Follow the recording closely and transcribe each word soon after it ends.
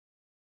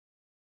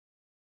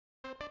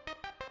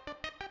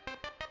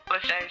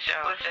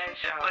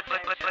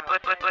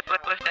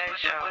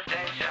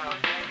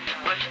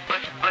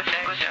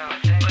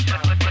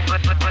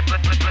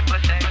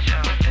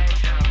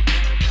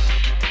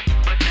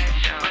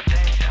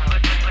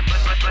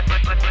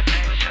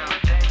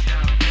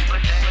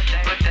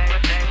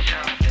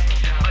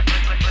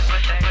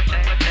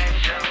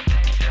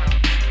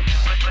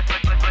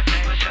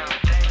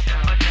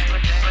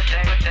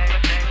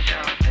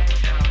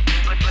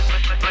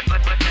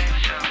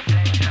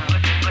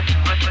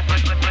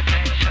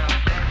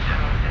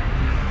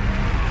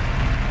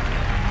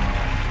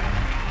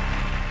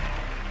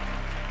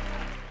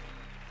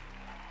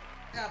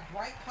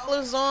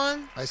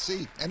On. I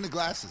see. And the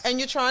glasses. And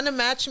you're trying to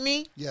match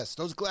me? Yes.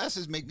 Those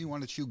glasses make me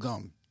want to chew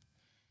gum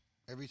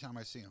every time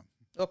I see them.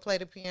 Or play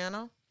the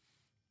piano?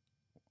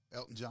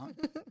 Elton John.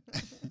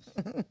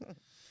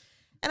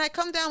 And I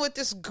come down with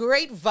this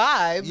great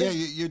vibe. Yeah,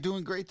 you're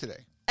doing great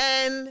today.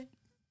 And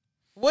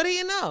what do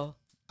you know?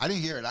 I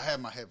didn't hear it. I had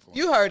my headphones.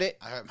 You heard it.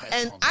 I had my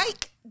headphones. And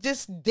Ike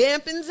just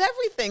dampens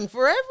everything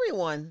for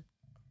everyone.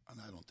 I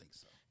don't think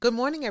so. Good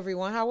morning,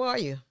 everyone. How are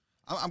you?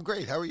 I'm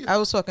great. How are you? I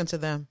was talking to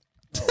them.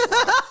 Oh,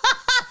 wow.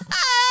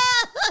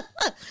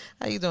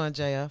 How you doing,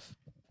 JF?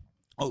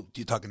 Oh,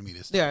 you're talking to me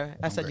this time. Yeah,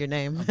 I said great. your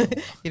name. Well.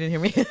 You didn't hear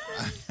me?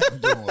 I'm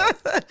doing well.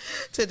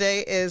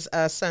 Today is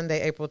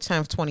Sunday, April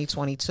 10th,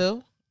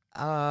 2022.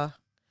 I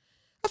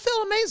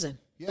feel amazing.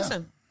 Yeah.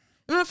 Listen,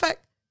 matter of fact,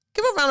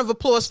 give a round of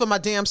applause for my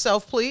damn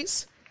self,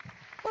 please.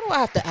 What do I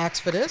have to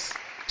ask for this?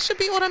 It should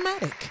be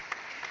automatic.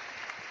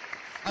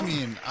 I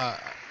mean, I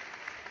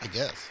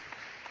guess.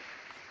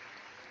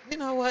 You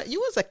know what? You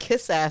was a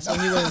kiss ass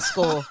when you were in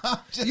school.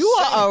 You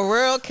saying. are a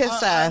real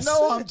kiss ass.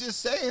 No, I'm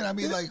just saying. I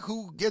mean, like,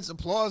 who gets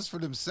applause for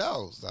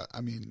themselves? I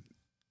mean,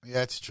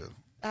 yeah, it's true.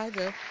 I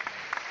do.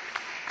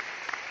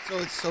 So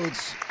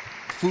it's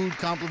food,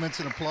 compliments,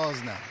 and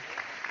applause now.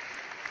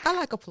 I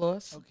like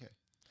applause. Okay.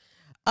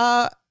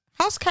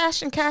 How's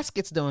Cash and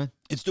Caskets doing?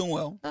 It's doing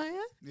well. Oh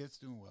yeah. Yeah, it's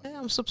doing well. Yeah,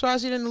 I'm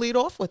surprised you didn't lead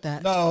off with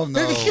that. No,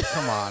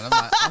 come on.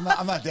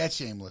 I'm not that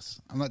shameless.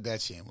 I'm not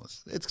that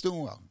shameless. It's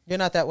doing well. You're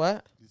not that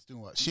what? It's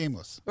doing well.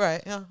 Shameless.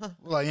 Right.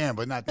 Well, I am,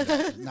 but not to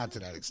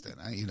that extent.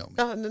 You know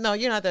me. No,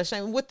 you're not that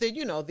shame. With the,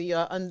 the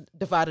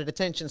undivided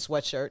attention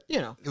sweatshirt,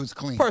 It was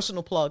clean.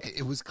 Personal plug.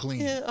 It was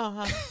clean. Yeah,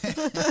 I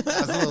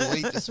was a little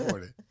late this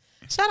morning.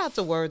 Shout out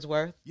to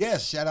Wordsworth.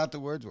 Yes, shout out to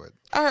Wordsworth.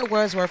 I heard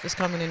Wordsworth is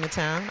coming into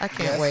town. I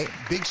can't wait.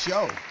 Big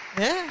show.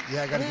 Yeah.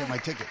 Yeah, I got to get my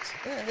tickets.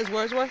 Yeah. Is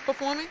Wordsworth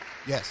performing?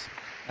 Yes.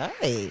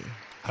 Hey.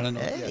 I don't know.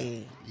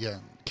 Hey. Yeah.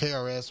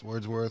 KRS,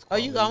 Wordsworth. Are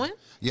you going?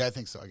 Yeah, I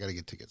think so. I got to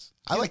get tickets.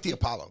 I like the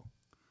Apollo.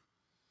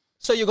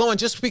 So you're going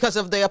just because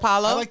of the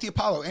Apollo? I like the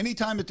Apollo.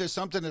 Anytime that there's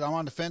something that I'm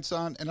on the fence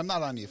on, and I'm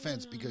not on the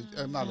offense because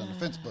I'm not on the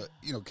fence, but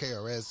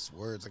KRS,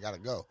 Words, I got to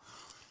go.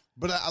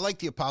 But I like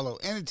the Apollo,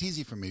 and it's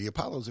easy for me. The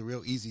Apollo's a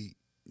real easy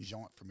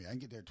jaunt for me. I can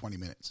get there in 20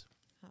 minutes.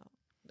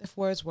 If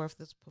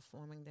Wordsworth is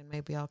performing, then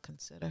maybe I'll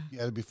consider.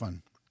 Yeah, it'd be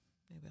fun.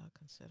 Maybe I'll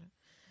consider.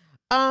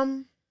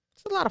 There's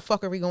a lot of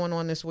fuckery going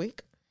on this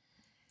week.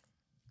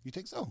 You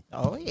think so?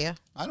 Oh yeah.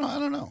 I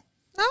don't know.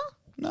 No?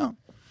 No.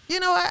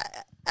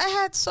 I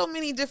had so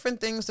many different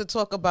things to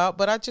talk about,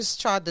 but I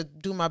just tried to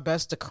do my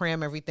best to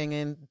cram everything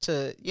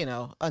into,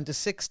 under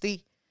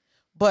 60.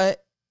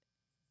 But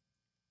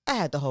I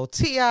had the whole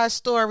T.I.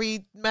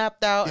 story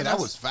mapped out. Yeah, that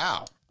was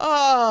foul.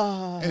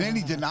 Oh. And then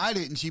he denied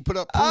it, and she put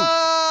up proof.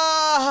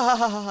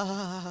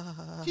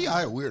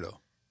 T.I. a weirdo.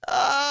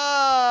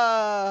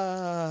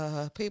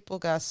 People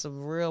got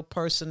some real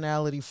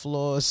personality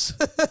flaws.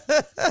 and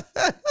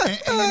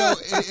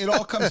it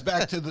all comes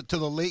back to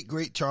the late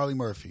great Charlie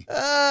Murphy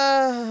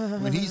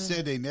when he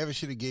said they never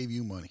should have gave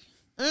you money.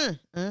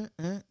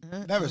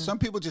 Never. Some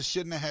people just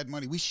shouldn't have had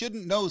money. We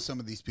shouldn't know some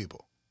of these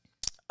people.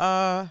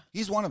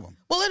 He's one of them.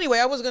 Well, anyway,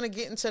 I was gonna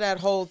get into that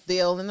whole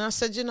deal, and I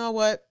said, you know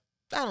what?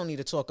 I don't need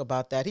to talk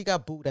about that. He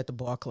got booed at the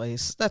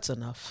Barclays. That's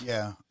enough.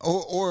 Yeah.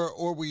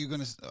 Or were you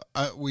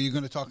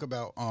gonna talk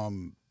about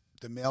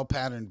the male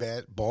pattern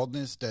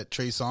baldness that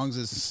Trey Songz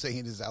is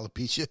saying is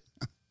alopecia?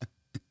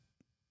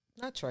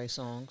 Not Trey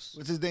Songz.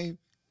 What's his name?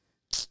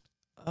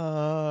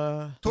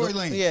 Tory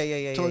Lanez.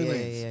 Yeah. Tory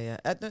Lanez. Yeah.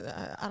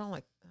 I don't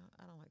like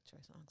Trey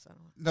Songz.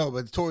 No,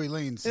 but Tory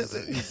Lanez.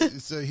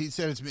 He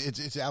said it's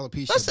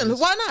alopecia. Listen,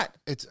 why not?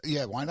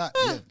 Why not?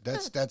 Yeah,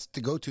 that's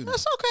the go-to.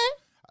 That's okay.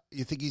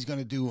 You think he's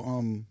gonna do?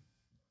 No,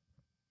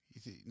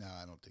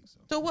 I don't think so.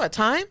 Do what?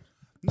 Time?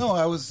 No,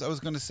 I was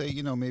gonna say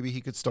maybe he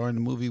could star in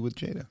the movie with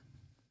Jada.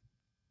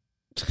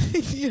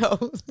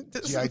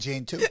 G.I.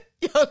 Jane 2.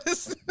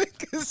 This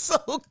nigga is so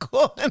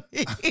corny.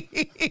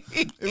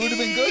 It would have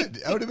been good.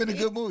 That would have been a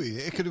good movie.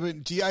 It could have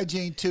been G.I.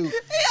 Jane 2.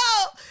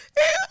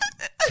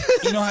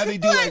 You know how they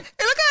do look how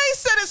he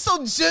said it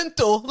so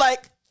gentle.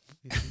 Like,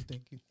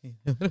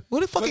 what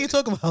the fuck are you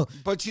talking about?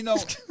 But you know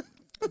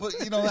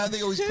how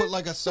they always put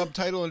like a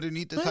subtitle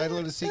underneath the title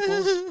of the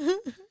sequels?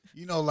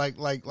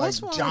 Like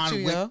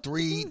John Wick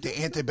 3,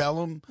 The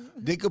Antebellum.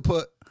 They could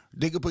put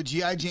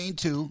G.I. Jane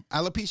 2,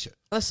 alopecia.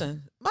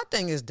 Listen, my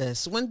thing is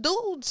this. When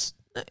dudes,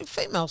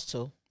 females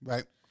too,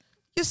 right?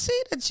 You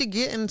see that you're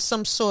getting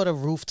some sort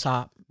of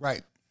rooftop.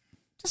 Right.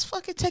 just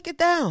fucking take it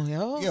down,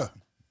 yo. Yeah.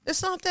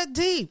 It's not that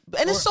deep.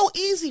 And it's so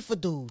easy for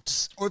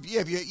dudes. Or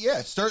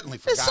certainly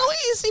for It's guys. so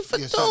easy for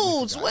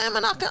dudes.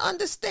 Women, I can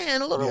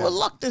understand a little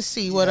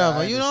reluctancy,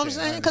 whatever. You know what I'm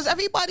saying? Because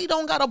everybody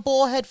don't got a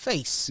bald head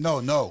face. No.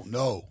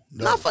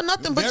 Not for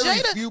nothing, but Very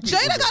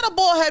Jada got a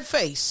bald head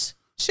face.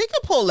 She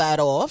can pull that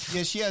off.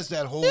 Yeah, she has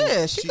that whole.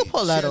 Yeah, she can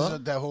pull that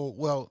off. That whole.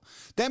 Well,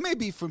 that may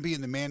be from being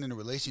the man in the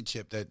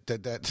relationship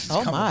that's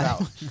Oh come my.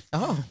 about.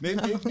 Oh,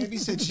 Maybe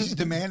since she's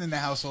the man in the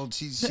household,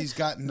 she's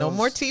gotten no those,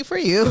 more tea for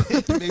you.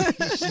 maybe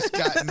she's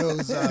gotten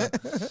those. I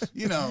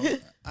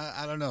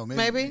don't know.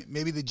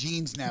 Maybe the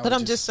genes now. But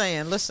I'm just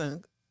saying.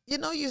 Listen. You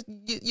know,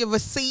 your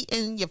receipt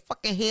and your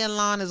fucking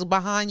hairline is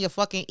behind your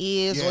fucking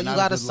ears, or you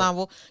got a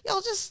sunroof. Yo,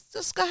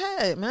 just go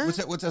ahead, man.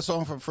 What's that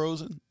song from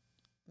Frozen?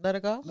 Let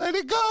it go. Let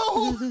it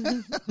go.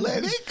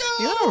 Let it go.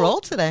 You're on a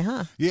roll today,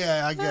 huh?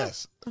 Yeah, I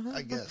guess. All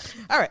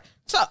right.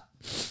 So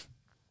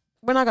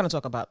we're not going to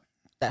talk about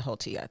that whole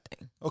T.I.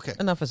 thing. Okay.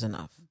 Enough is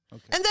enough.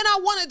 Okay. And then I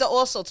wanted to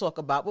also talk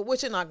about, but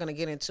which you're not going to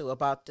get into,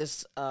 about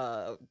this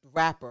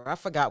rapper. I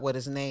forgot what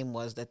his name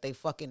was, that they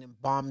fucking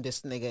embalmed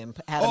this nigga and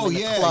had him in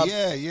the club.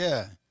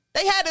 Yeah.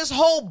 They had his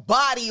whole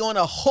body on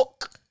a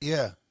hook.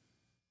 Yeah.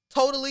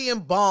 Totally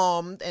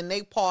embalmed, and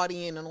they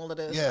partying and all of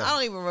this. Yeah. I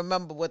don't even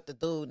remember what the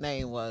dude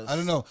name was. I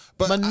don't know,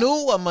 but Manu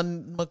or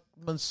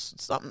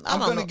something.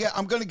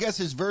 I'm gonna guess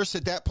his verse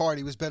at that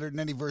party was better than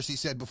any verse he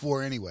said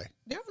before. Anyway,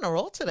 You're on a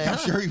roll today. I'm huh?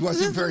 sure he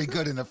wasn't very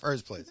good in the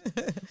first place.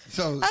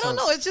 So I don't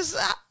know. It's just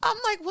I'm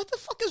like, what the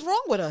fuck is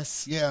wrong with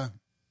us? Yeah.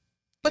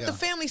 But the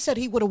family said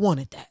he would have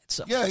wanted that.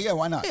 So Yeah,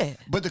 why not? Yeah.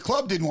 But the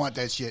club didn't want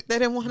that shit. they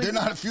didn't want it. They're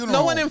not a funeral.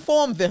 No one home.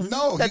 informed them.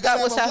 No, that you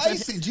gotta was have a happening.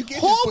 license. You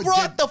can't Who just put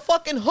brought the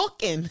fucking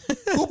hook in?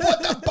 Who put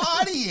the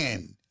body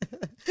in?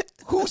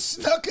 Who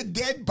snuck a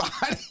dead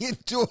body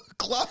into a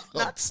club?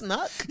 Not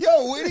snuck.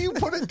 Yo, where do you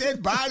put a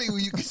dead body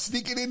when you can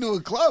sneak it into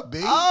a club,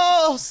 baby?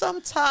 Oh,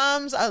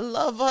 sometimes I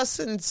love us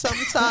and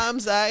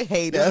sometimes I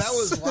hate us. That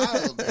was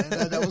wild,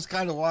 man. That was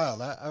kind of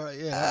wild. That was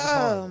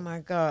horrible. My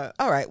God.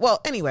 All right.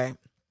 Well, anyway,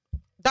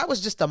 that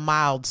was just a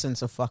mild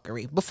sense of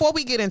fuckery. Before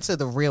we get into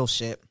the real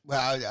shit. Well,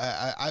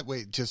 I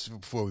wait, just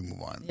before we move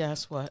on.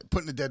 Yes, what?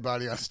 Putting a dead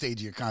body on stage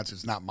of your concert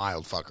is not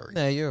mild fuckery.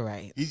 No, you're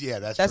right.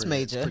 That's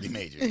major. That's pretty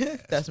major. Yeah,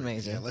 That's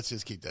major. Yeah, let's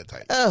just keep that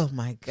tight. Oh,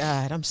 my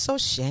God. I'm so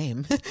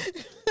shamed.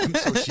 I'm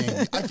so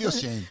shamed. I feel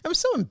shame. I'm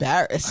so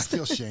embarrassed. I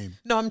feel shame.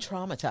 No, I'm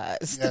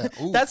traumatized.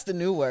 Yeah. Ooh. That's the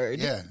new word.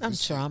 Yeah. I'm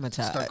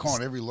traumatized. Start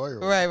calling every lawyer.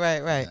 Right.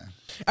 Yeah.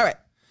 All right.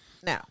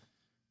 Now,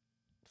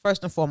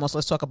 first and foremost,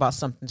 let's talk about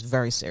something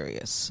very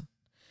serious.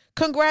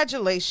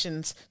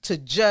 Congratulations to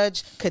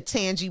Judge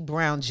Ketanji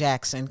Brown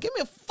Jackson. Give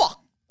me a fuck.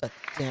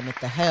 Damn it,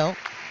 the hell.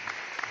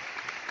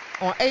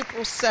 On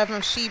April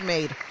 7th, she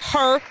made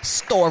her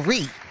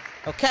story,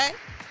 okay?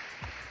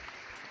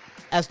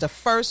 As the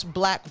first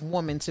black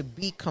woman to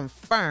be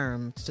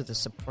confirmed to the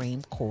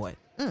Supreme Court.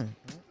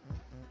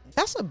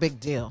 That's a big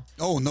deal.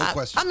 Oh, no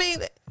question. I mean,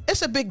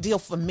 it's a big deal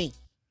for me.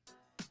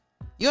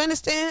 You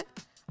understand?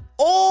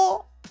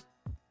 All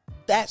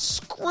that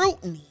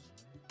scrutiny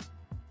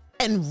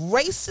and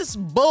racist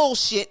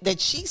bullshit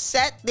that she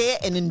sat there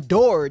and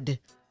endured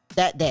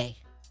that day.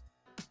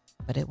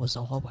 But it was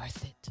all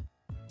worth it.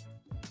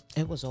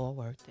 It was all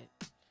worth it.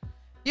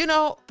 You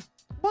know,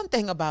 one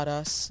thing about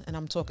us, and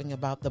I'm talking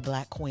about the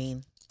Black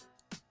Queen,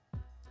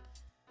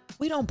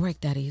 we don't break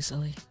that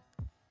easily.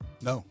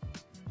 No.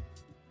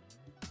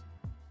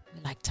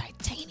 We like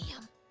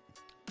titanium.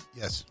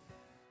 Yes.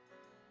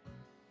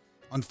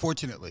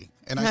 Unfortunately.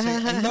 And I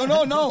say,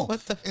 no.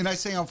 And I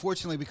say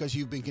unfortunately because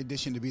you've been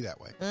conditioned to be that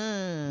way.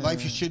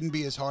 Life shouldn't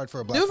be as hard for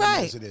a black woman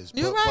as it is.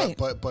 You're right.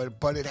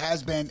 But it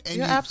has been. And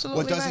You're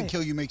absolutely what doesn't right.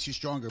 kill you makes you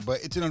stronger.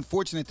 But it's an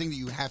unfortunate thing that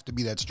you have to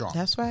be that strong.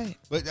 That's right.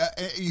 But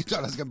you thought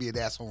I was going to be an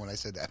asshole when I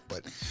said that.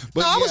 But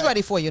No, I was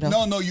ready for you,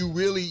 though. No, you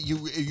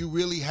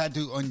really had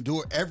to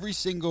endure. Every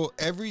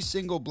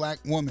single black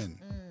woman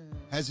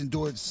has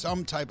endured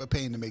some type of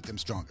pain to make them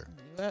stronger.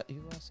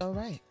 You are so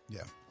right.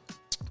 Yeah.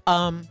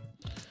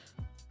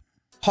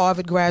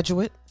 Harvard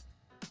graduate,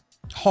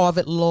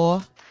 Harvard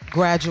Law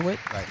graduate.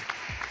 Right.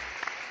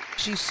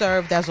 She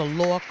served as a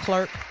law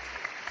clerk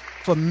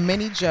for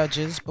many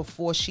judges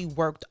before she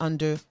worked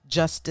under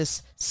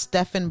Justice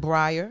Stephen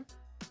Breyer.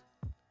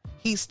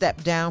 He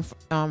stepped down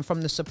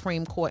from the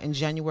Supreme Court in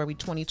January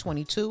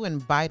 2022, and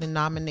Biden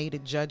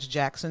nominated Judge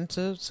Jackson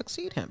to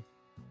succeed him.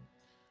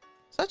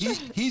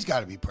 He's got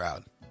to be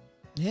proud.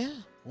 Yeah.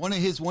 One of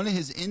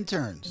his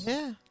interns.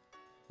 Yeah.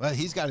 Well,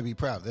 he's got to be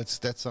proud.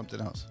 That's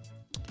something else.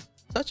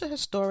 Such a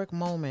historic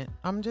moment.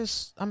 I'm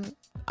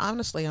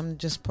honestly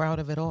proud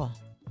of it all.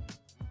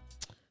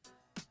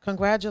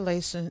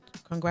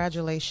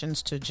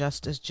 Congratulations to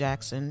Justice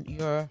Jackson.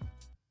 Your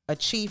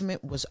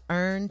achievement was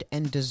earned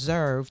and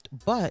deserved,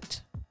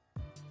 but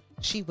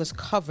she was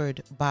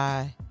covered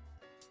by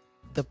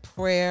the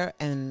prayer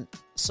and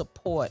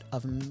support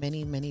of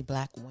many, many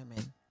black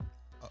women.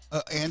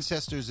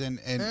 Ancestors and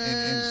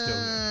still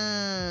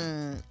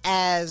here.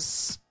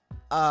 As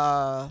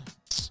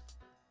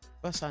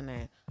what's her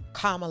name?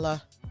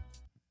 Kamala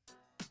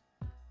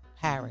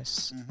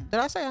Harris. Did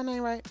I say her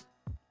name right?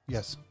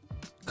 Yes.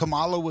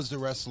 Kamala was the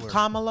wrestler.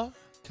 Kamala?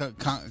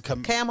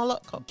 Kamala?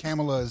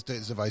 Kamala is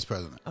the vice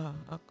president.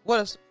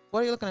 What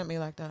are you looking at me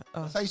like that?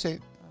 That's how you say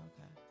it.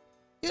 Okay.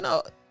 You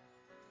know,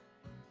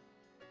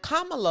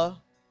 Kamala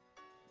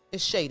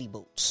is shady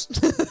boots,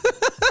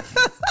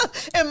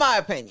 in my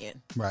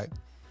opinion. Right.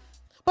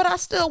 But I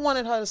still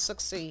wanted her to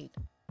succeed.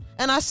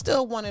 And I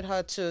still wanted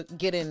her to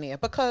get in there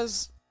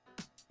because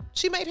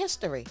she made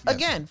history,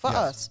 again, for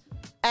us,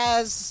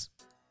 as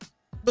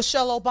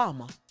Michelle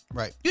Obama.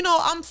 Right. You know,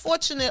 I'm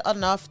fortunate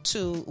enough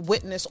to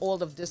witness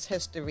all of this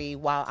history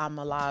while I'm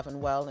alive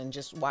and well and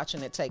just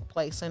watching it take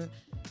place. And,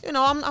 you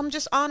know, I'm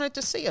just honored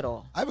to see it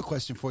all. I have a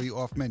question for you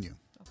off menu.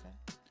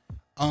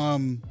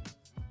 Okay.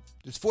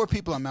 There's 4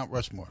 people on Mount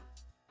Rushmore.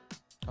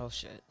 Oh,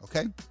 shit.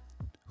 Okay?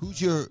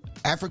 Who's your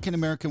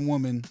African-American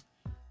woman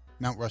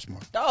Mount Rushmore?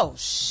 Oh,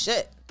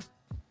 shit.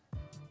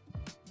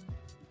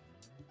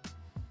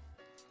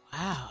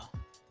 Wow.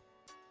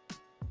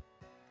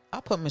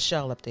 I'll put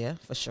Michelle up there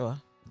for sure.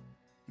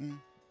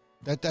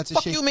 That's a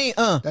Fuck you mean,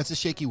 That's a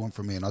shaky one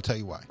for me, and I'll tell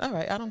you why. All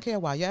right, I don't care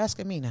why. You're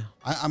asking me now.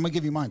 I'm going to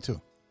give you mine, too.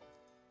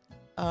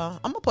 I'm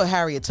going to put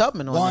Harriet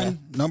Tubman on there.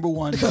 Number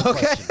one, no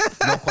question.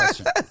 No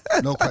question.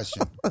 No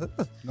question.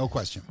 No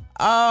question.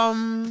 Wow.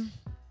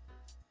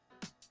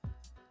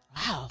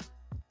 I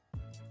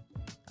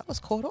was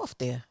caught off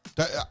there.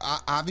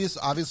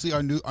 Obviously,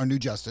 our new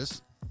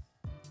justice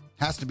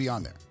has to be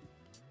on there.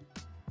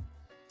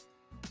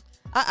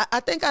 I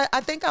think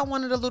I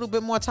wanted a little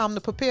bit more time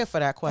to prepare for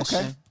that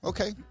question.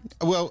 Okay.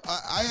 Well,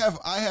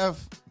 I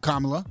have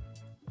Kamala.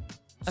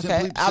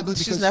 Okay,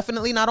 she's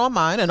definitely not on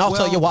mine, and I'll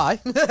tell you why.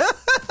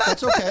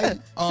 That's okay.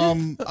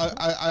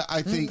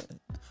 I think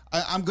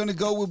I'm going to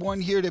go with one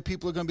here that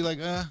people are going to be like,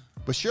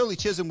 but Shirley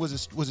Chisholm was a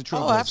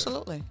trailblazer. Oh,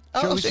 absolutely.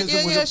 Shirley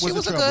Chisholm she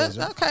was a good.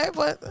 Okay,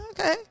 but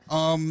okay.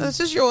 This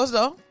is yours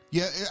though.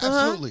 Yeah,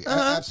 absolutely,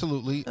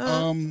 absolutely.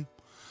 I'm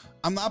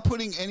not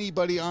putting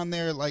anybody on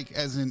there like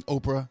as in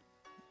Oprah.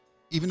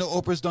 Even though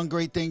Oprah's done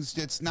great things,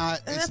 it's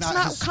not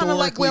kind of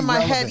like where my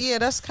head. Yeah,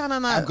 that's kind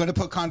of not. I'm going to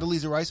put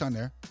Condoleezza Rice on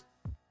there.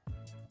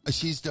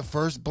 She's the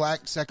first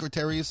black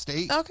Secretary of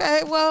State.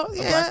 Okay, well,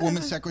 yeah. A black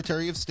woman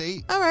Secretary of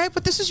State. All right,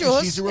 but this is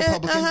yours. She's a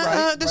Republican,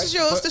 right? This is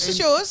yours. This is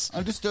yours.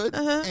 Understood.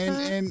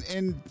 And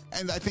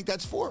I think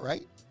that's 4,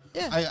 right?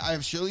 Yeah. I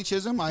have Shirley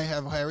Chisholm. I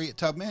have Harriet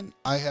Tubman.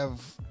 I'm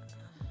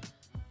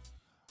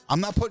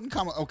not putting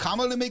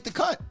Kamala to make the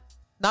cut.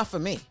 Not for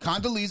me.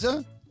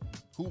 Condoleezza,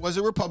 who was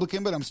a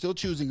Republican, but I'm still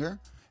choosing her,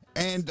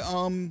 and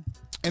our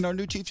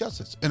new Chief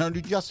Justice and our new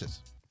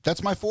Justice.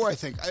 That's my 4, I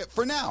think,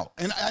 for now.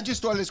 And I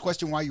just thought of this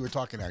question while you were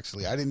talking.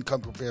 Actually, I didn't come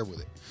prepared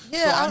with it.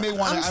 Yeah, so I may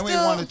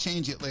want to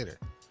change it later.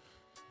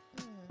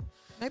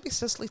 Maybe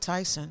Cicely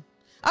Tyson.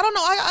 I don't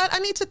know. I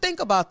need to think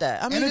about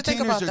that. I need to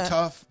think about that. Entertainers are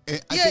tough.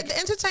 The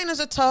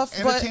entertainers are tough,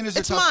 but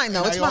it's mine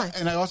though. It's mine.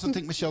 And I also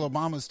think Michelle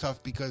Obama's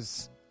tough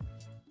because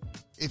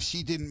if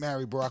she didn't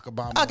marry Barack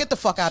Obama, I'll get the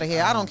fuck out of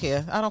here. I don't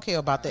care. I don't care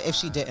about that. If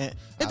she didn't,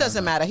 it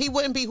doesn't matter. He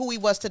wouldn't be who he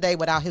was today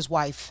without his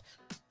wife.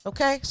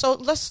 Okay, so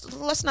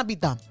let's not be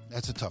dumb.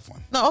 That's a tough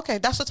one. No, okay,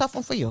 that's a tough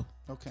one for you.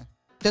 Okay.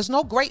 There's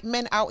no great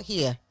men out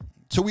here.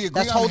 So we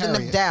agree that's on holding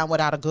Harriet. them down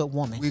without a good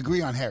woman. We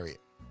agree on Harriet.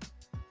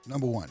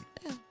 Number 1.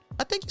 Yeah.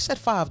 I think you said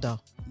 5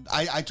 though.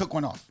 I took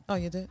one off. Oh,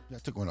 you did? Yeah,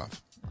 I took one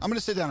off. I'm going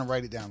to sit down and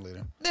write it down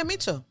later. Yeah, me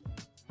too.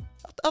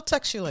 I'll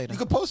text you later. You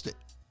can post it.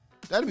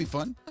 That'll be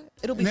fun.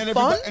 It'll be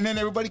fun. And then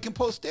everybody can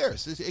post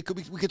theirs. It could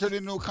be. We could turn it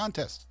into a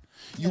contest.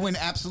 You win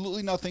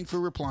absolutely nothing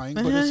for replying,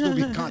 but it'll still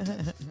be a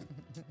contest.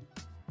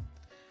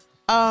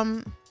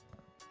 I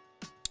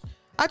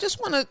just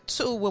wanted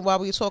to, while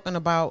we were talking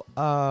about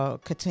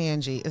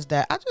Ketanji, is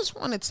that I just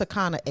wanted to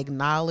kind of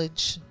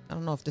acknowledge, I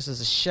don't know if this is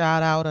a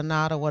shout out or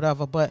not or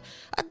whatever, but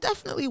I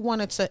definitely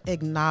wanted to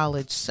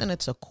acknowledge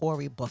Senator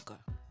Cory Booker.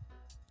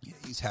 Yeah,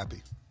 he's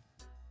happy.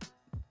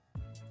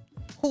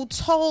 Who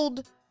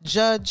told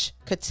Judge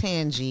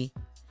Ketanji,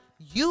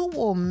 you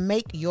will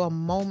make your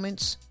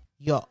moments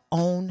your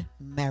own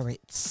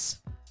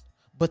merits,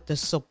 but the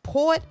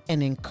support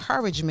and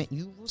encouragement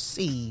you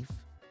receive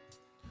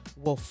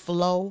will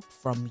flow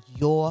from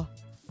your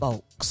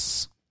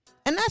folks.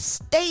 And that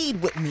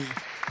stayed with me.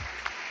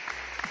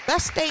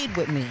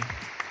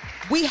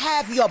 We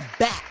have your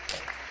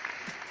back,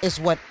 is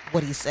what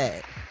he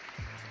said.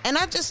 And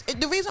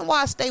the reason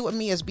why I stay with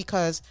me is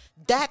because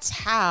that's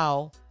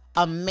how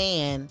a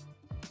man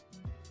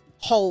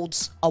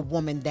holds a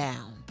woman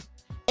down.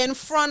 In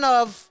front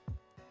of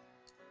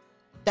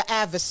the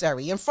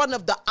adversary, in front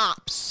of the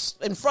ops,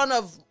 in front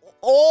of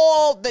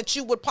all that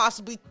you would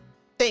possibly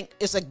think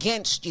is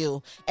against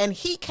you. And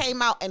he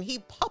came out and he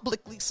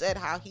publicly said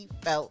how he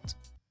felt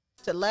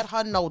to let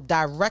her know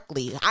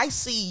directly, I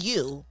see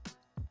you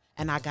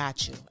and I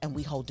got you and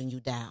we holding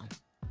you down.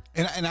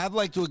 And I'd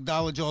like to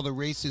acknowledge all the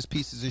racist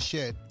pieces of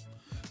shit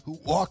who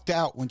walked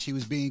out when she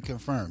was being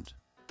confirmed.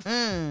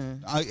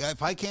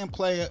 If I can't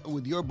play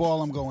with your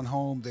ball, I'm going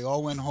home. They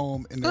all went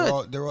home, and they're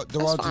all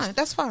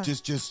that's fine.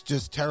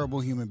 Just terrible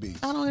human beings.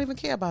 I don't even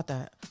care about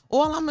that.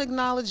 All I'm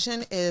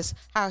acknowledging is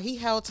how he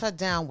held her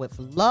down with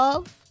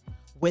love,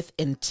 with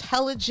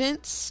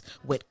intelligence,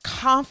 with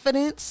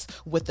confidence,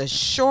 with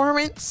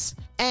assurance.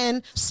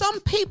 And some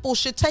people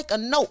should take a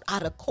note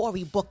out of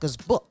Cory Booker's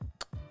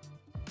book.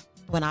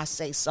 When I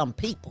say some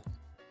people,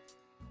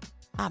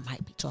 I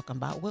might be talking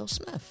about Will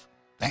Smith.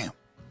 Damn.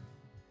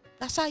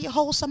 That's how you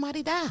hold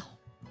somebody down.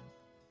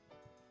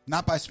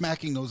 Not by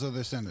smacking those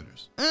other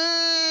senators.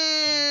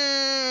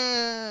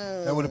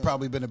 That would have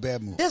probably been a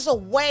bad move. There's a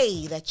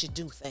way that you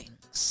do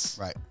things.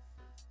 Right.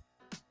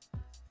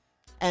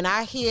 And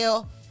I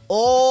hear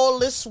all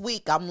this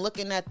week, I'm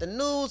looking at the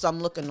news, I'm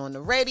looking on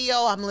the radio,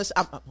 I'm looking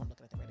at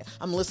the radio.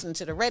 I'm listening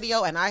to the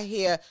radio, and I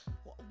hear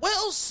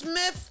Will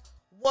Smith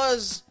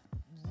was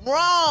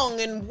wrong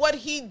in what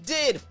he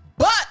did,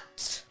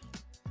 but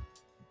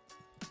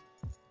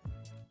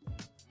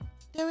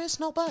there is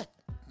no but.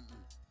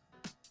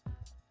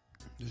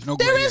 There's no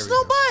gray area. There is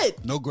no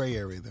but. No gray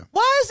area there.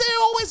 Why is there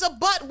always a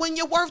but when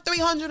you're worth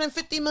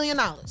 $350 million?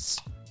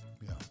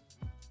 Yeah.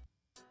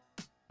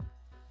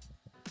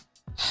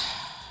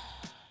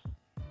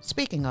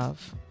 Speaking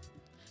of,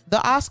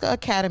 the Oscar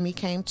Academy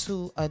came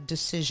to a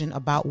decision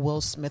about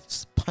Will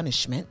Smith's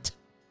punishment.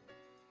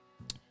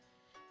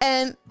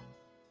 And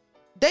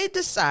they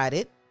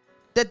decided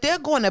that they're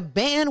going to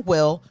ban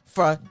Will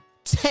for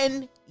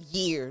 10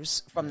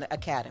 years from the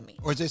Academy.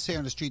 Or as they say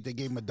on the street, they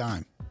gave him a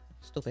dime.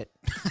 Stupid.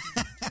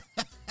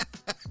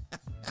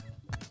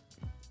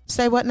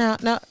 Say what now?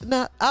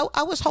 No.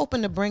 I was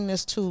hoping to bring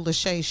this to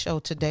Lachey's show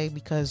today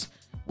because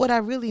what I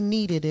really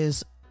needed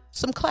is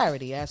some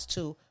clarity as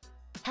to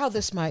how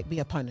this might be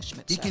a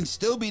punishment. He can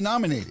still be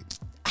nominated.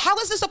 How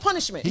is this a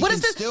punishment? He What can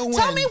is this? still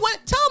Tell win.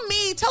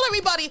 me, tell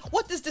everybody,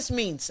 what does this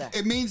mean, sir?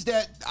 It means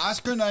that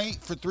Oscar night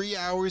for 3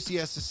 hours, he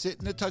has to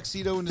sit in a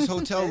tuxedo in his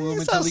hotel room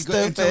He's so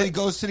until he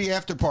goes to the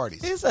after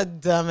parties. He's a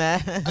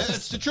dumbass.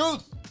 It's the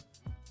truth.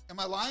 Am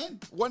I lying?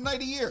 One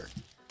night a year.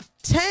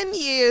 10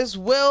 years,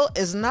 Will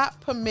is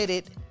not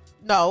permitted.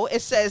 No,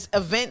 it says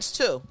events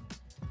too.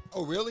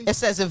 Oh, really? It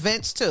says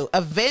events too.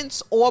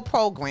 Events or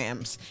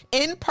programs,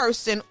 in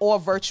person or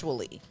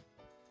virtually,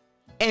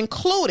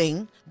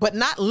 including, but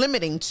not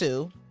limiting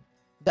to,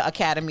 the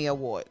Academy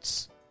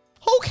Awards.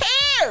 Who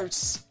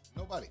cares?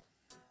 Nobody.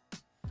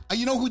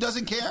 You know who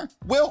doesn't care?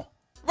 Will.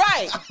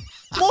 Right.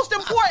 Most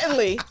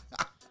importantly,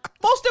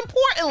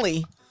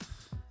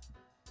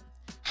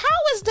 how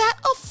is that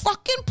a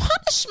fucking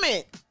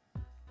punishment?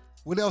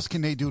 What else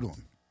can they do to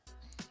him?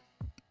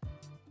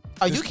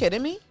 Are you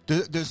kidding me?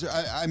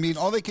 I mean,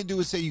 all they can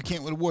do is say you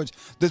can't win awards.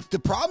 The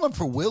problem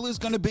for Will is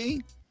going to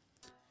be,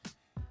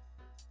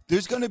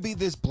 there's going to be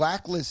this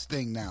blacklist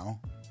thing now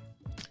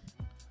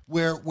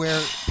where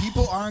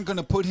people aren't going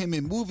to put him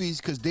in movies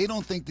because they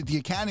don't think that the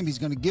Academy is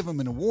going to give him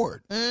an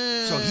award.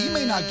 So he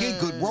may not get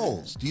good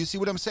roles. Do you see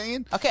what I'm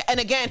saying? Okay, and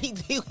again, he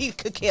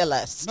could care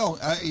less. No,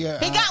 yeah.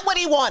 He got what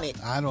he wanted.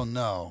 I don't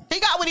know.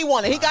 He got what he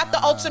wanted. He got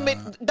the ultimate.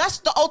 That's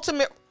the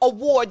ultimate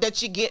award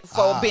that you get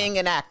for being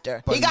an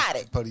actor. He got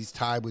it. But he's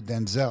tied with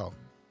Denzel.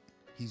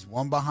 He's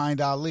one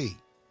behind Ali.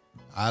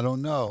 I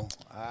don't know.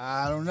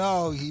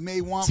 He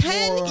may want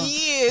 10 more.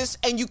 years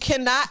and you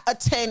cannot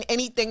attend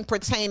anything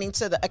pertaining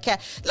to the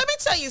Academy. Let me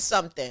tell you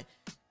something.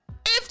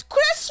 If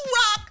Chris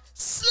Rock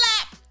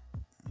slapped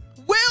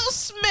Will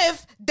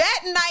Smith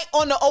that night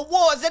on the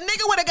awards, that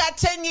nigga would have got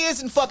 10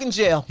 years in fucking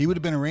jail. He would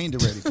have been arraigned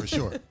already for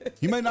sure.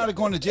 He might not have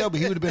gone to jail, but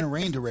he would have been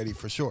arraigned already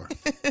for sure.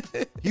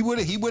 He would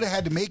have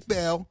had to make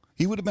bail.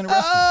 He would have been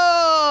arrested.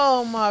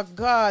 Oh my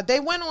God.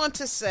 They went on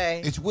to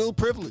say. It's will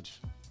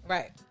privilege.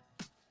 Right.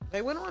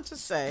 They went on to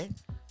say,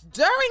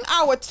 during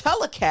our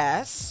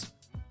telecast,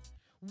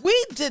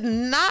 we did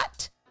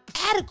not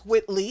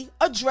adequately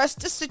address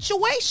the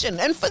situation.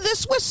 And for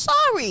this, we're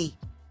sorry.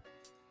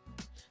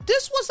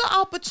 This was an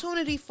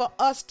opportunity for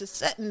us to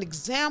set an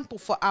example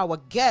for our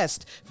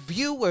guests,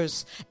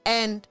 viewers,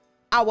 and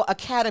our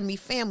Academy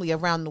family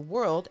around the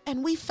world,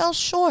 and we fell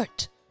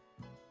short.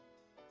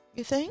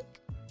 You think?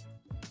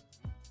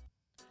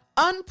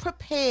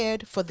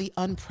 Unprepared for the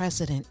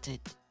unprecedented.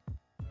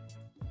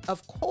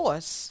 Of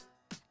course,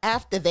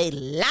 after they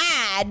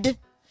lied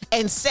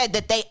and said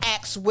that they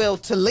asked Will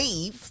to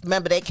leave.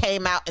 Remember, they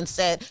came out and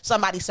said,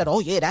 somebody said, oh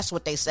yeah, that's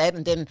what they said.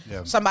 And then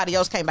somebody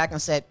else came back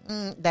and said,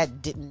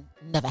 that didn't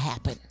never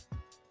happen.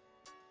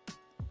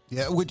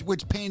 Yeah,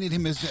 which painted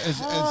him as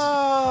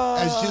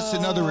just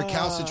another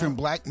recalcitrant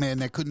black man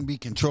that couldn't be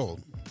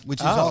controlled,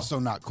 which is also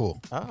not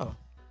cool. Oh.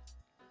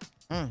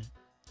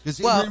 Because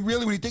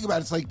really, when you think about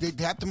it, it's like they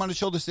tapped him on the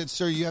shoulder and said,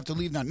 sir, you have to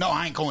leave now. No,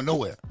 I ain't going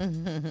nowhere.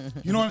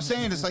 You know what I'm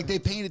saying? It's like they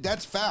painted,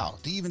 that's foul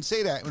to even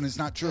say that when it's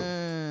not true.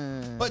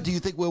 But do you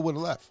think Will would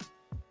have left?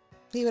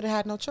 He would have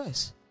had no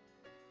choice.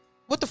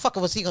 What the fuck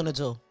was he going to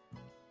do?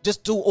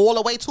 Just do all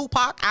the way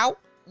Tupac out?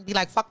 Be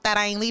like, fuck that,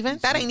 I ain't leaving?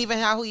 That ain't even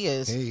how he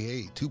is.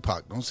 Hey,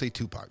 Tupac. Don't say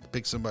Tupac.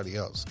 Pick somebody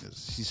else.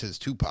 Because she says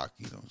Tupac,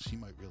 she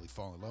might really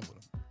fall in love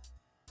with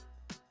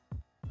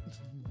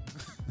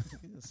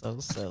him. So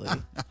silly.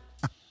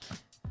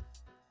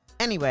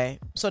 Anyway,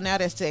 so now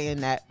they're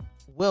saying that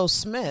Will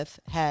Smith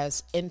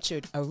has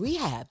entered a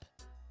rehab.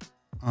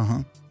 Uh-huh.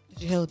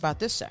 Did you hear about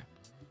this, sir?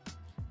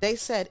 They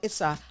said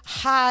it's a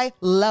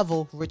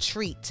high-level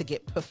retreat to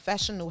get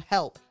professional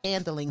help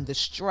handling the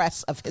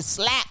stress of his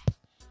slap.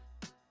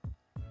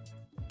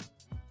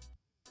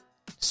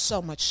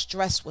 So much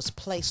stress was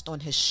placed on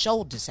his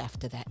shoulders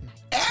after that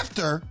night.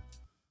 After?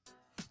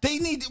 They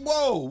need,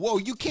 whoa,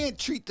 you can't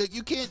treat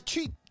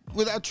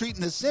without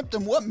treating the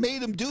symptom. What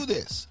made him do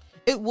this?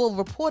 It will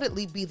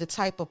reportedly be the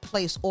type of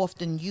place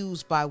often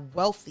used by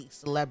wealthy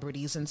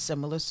celebrities in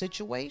similar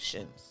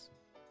situations.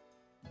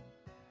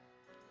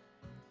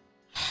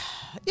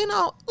 You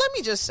know, let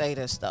me just say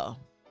this, though,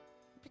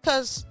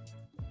 because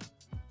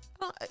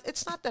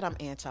it's not that I'm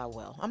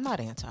anti-Will. I'm not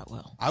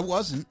anti-Will. I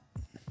wasn't.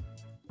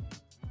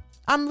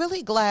 I'm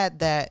really glad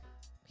that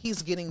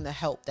he's getting the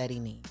help that he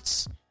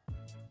needs.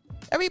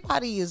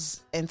 Everybody is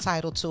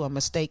entitled to a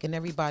mistake, and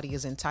everybody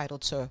is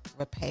entitled to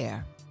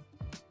repair.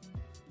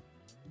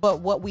 But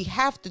what we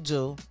have to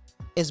do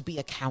is be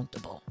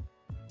accountable.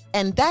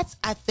 And that's,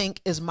 I think,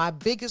 is my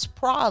biggest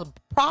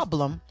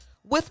problem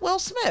with Will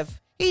Smith.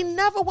 He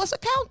never was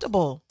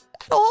accountable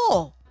at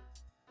all.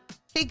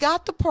 He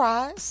got the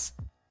prize.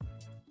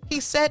 He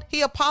said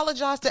he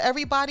apologized to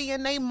everybody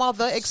and their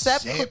mother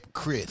except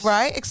Chris.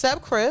 Right,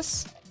 except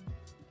Chris.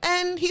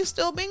 And he's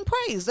still being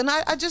praised. And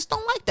I just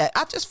don't like that.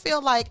 I just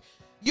feel like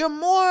you're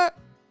more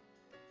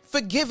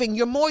forgiving,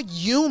 you're more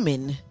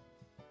human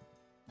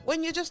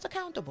when you're just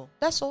accountable.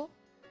 That's all.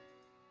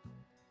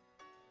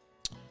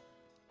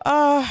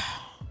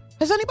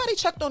 Has anybody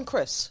checked on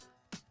Chris?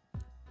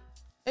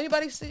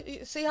 Anybody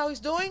see how he's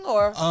doing,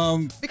 or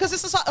because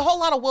this is a whole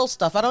lot of Will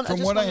stuff? I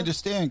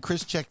understand,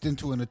 Chris checked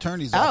into an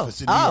attorney's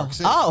office in New York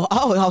City.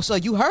 So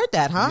you heard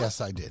that, huh? Yes,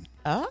 I did.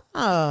 Well,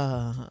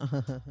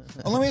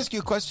 let me ask you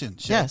a question,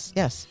 Shay.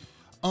 Yes.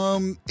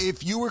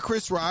 If you were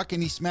Chris Rock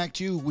and he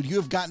smacked you, would you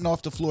have gotten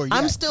off the floor yet?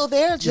 I'm still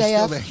there,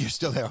 JF. You're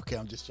still there. Okay,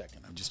 I'm just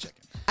checking.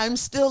 I'm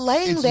still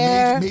laying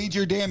there.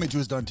 Major damage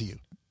was done to you.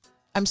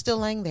 I'm still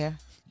laying there.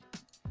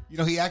 You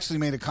know, he actually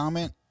made a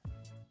comment.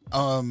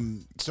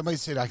 Somebody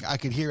said I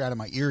could hear out of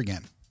my ear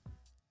again.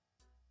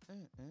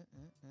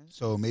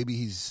 So maybe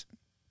he's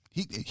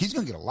going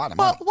to get a lot of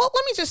money. Well,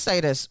 let me just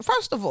say this.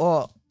 First of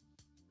all,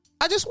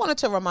 I just wanted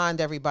to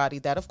remind everybody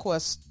that, of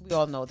course, we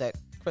all know that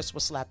Chris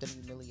was slapped and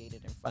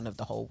humiliated in front of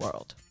the whole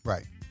world.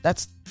 Right.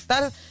 That.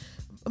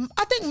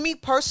 I think me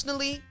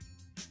personally,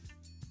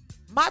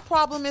 my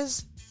problem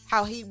is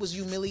how he was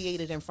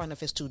humiliated in front of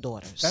his two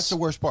daughters. That's the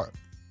worst part.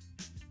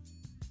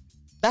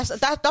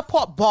 That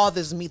part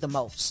bothers me the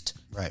most.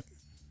 Right.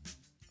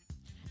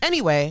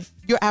 Anyway,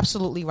 you're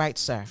absolutely right,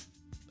 sir.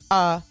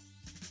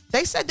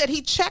 They said that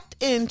he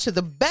checked into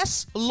the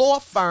best law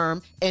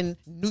firm in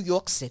New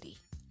York City.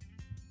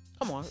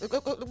 Come on,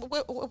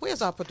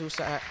 where's our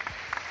producer at?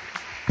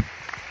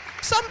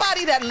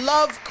 Somebody that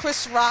loved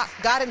Chris Rock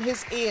got in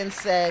his ear and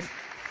said,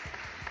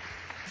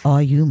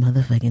 "Are you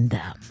motherfucking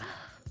dumb?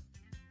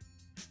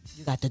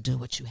 You got to do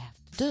what you have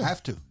to do."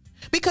 Have to.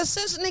 Because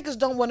since niggas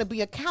don't want to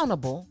be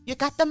accountable, you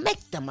got to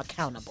make them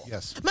accountable.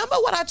 Yes. Remember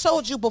what I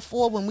told you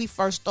before when we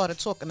first started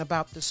talking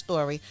about this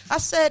story? I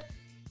said,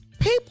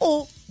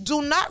 people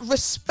do not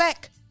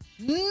respect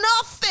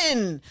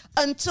nothing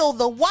until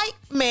the white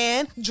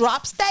man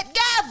drops that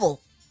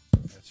gavel.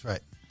 That's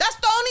right. That's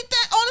the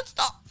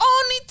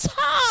only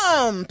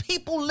time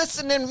people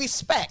listen and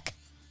respect.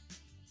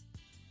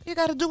 You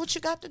got to do what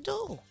you got to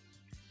do.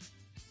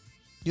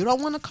 You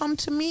don't want to come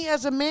to me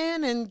as a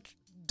man and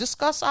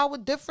discuss our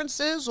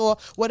differences or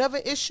whatever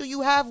issue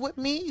you have with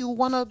me. You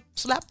want to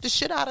slap the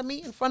shit out of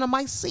me in front of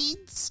my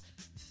seeds.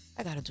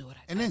 I got to do what I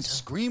got to do. And then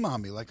scream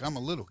on me like I'm a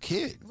little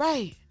kid.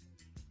 Right.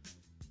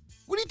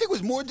 What do you think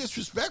was more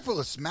disrespectful,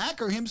 a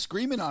smack or him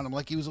screaming on him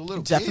like he was a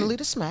little Definitely kid?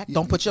 the smack.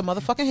 Don't put your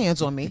motherfucking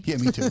hands on me. Yeah,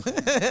 me too.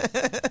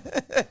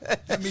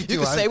 Yeah, me too. You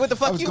can say what the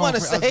fuck you want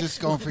to say. I was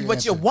just going for your what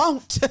answer. you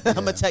won't. I'm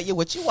going to tell you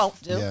what you won't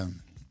do. Yeah.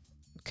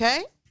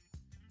 Okay?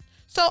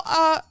 So,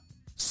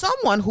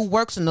 someone who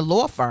works in the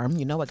law firm,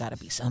 you know it got to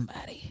be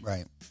somebody,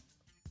 Right.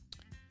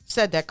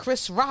 said that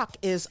Chris Rock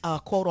is,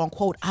 quote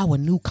unquote, our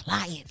new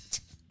client.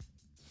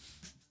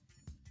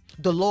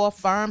 The law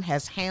firm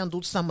has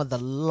handled some of the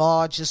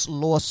largest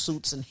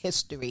lawsuits in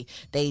history.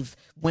 They've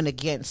went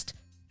against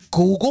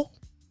Google.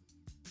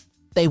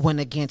 They went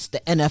against the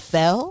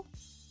NFL.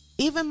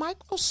 Even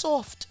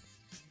Microsoft.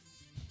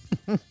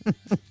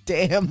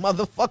 Damn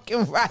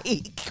motherfucking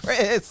right,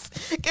 Chris.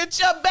 Get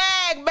your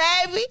bag,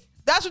 baby.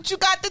 That's what you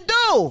got to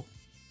do.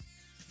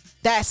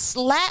 That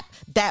slap,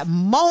 that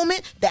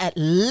moment, that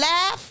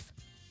laugh.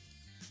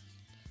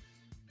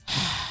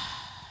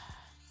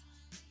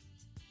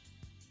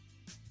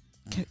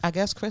 I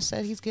guess Chris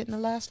said he's getting the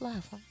last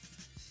laugh, huh?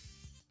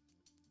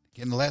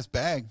 Getting the last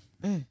bag.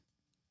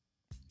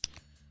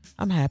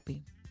 I'm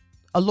happy.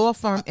 A law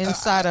firm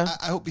insider.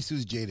 I hope he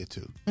sues Jada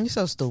too. You're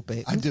so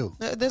stupid. I do.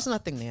 There's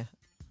nothing there.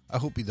 I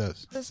hope he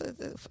does.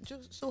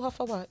 Sue her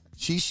for what?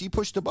 She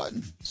pushed the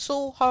button.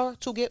 Sue her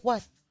to get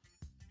what?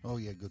 Oh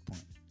yeah, good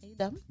point. Are you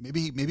dumb? Maybe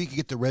he could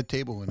get the red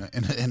table in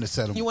a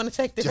settlement. You want to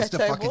take the just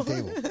red a table?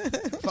 fucking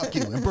table? Fuck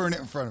you, and burn it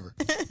in front of her.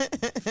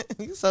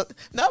 You so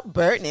not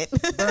burn it.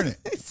 Burn it.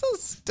 You're so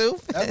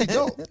stupid. That'd be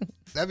dope.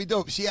 That'd be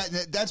dope.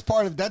 That's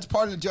part of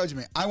the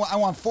judgment. I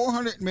want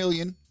 $400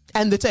 million.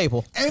 And the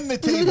table.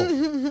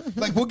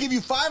 Like, we'll give you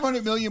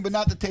 $500 million, but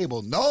not the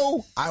table.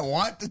 No, I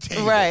want the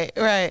table. Right.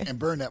 And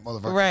burn that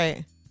motherfucker.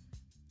 Right.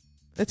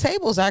 The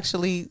table's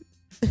actually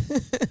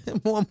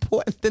more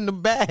important than the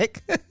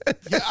bag.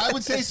 Yeah, I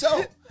would say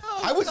so.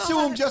 I would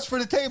sue him just for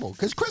the table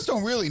because Chris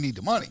don't really need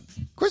the money.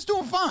 Chris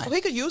doing fine. He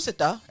could use it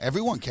though.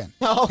 Everyone can.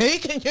 Oh, he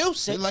can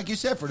use it. Like you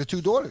said, for the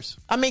 2 daughters.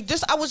 I mean,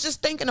 I was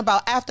just thinking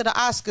about after the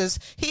Oscars,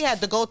 he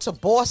had to go to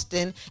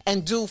Boston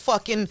and do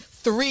fucking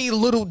 3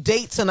 little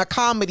dates in a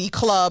comedy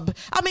club.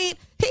 I mean,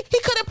 he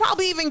couldn't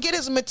probably even get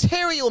his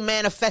material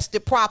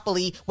manifested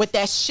properly with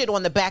that shit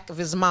on the back of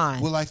his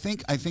mind. Well, I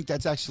think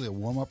that's actually a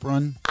warm-up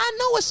run. I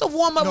know it's a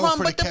warm-up run,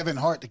 for but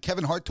the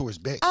Kevin Hart tour is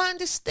big. I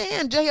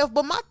understand, JF,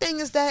 but my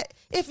thing is that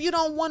if you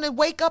don't want to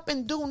wake up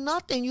and do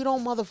nothing, you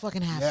don't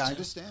motherfucking have to. Yeah, I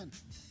understand.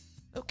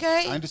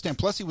 Okay? I understand.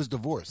 Plus, he was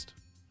divorced.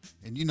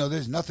 And,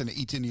 there's nothing that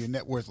eats into your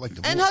net worth like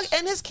divorce.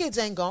 And his kids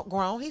ain't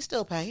grown. He's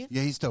still paying.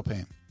 Yeah, he's still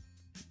paying.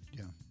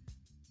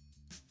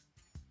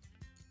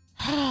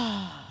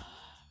 Yeah.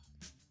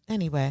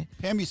 Anyway.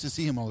 Pam used to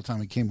see him all the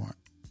time at Kmart.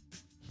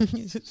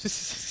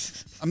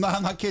 I'm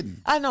not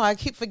kidding. I know. I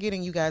keep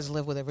forgetting you guys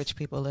live where the rich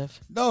people live.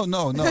 No.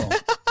 No,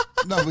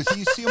 but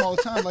you see him all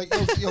the time. Like,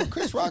 yo,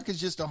 Chris Rock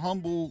is just a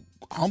humble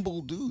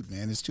dude,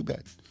 man. It's too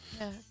bad.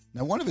 Yeah.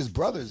 Now, one of his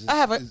brothers. I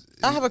have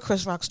a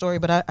Chris Rock story,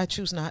 but I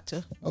choose not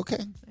to. Okay.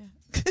 Yeah.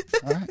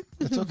 All right.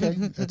 That's okay.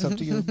 That's up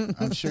to you.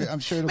 I'm sure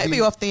it'll maybe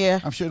be off the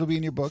air. I'm sure it'll be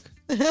in your book.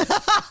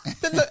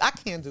 I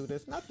can't do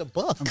this. Not the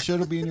book. I'm sure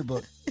it'll be in your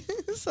book.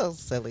 It's so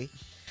silly.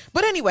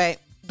 But anyway,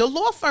 the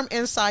law firm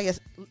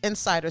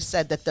insider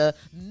said that the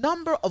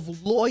number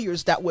of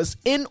lawyers that was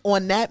in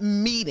on that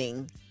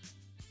meeting,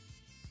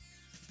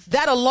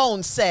 that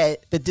alone said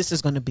that this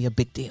is going to be a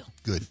big deal.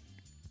 Good.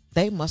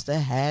 They must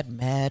have had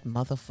mad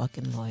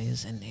motherfucking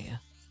lawyers in there.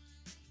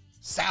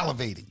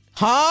 Salivating.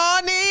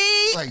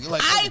 Honey,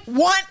 like I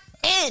want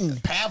in.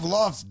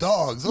 Pavlov's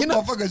dogs. Those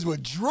motherfuckers were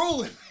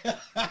drooling.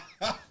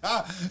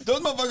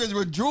 Those motherfuckers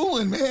were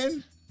drooling,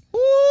 man.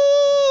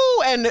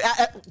 Ooh, and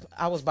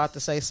I was about to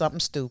say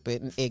something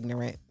stupid and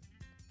ignorant.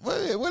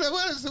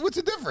 What's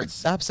the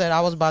difference? I said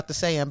I was about to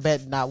say, I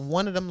bet not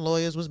one of them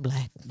lawyers was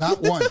black.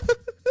 Not one.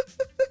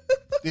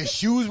 Their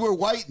shoes were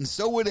white, and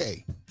so were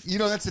they.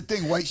 That's the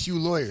thing, white shoe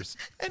lawyers.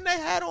 And they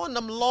had on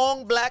them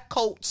long black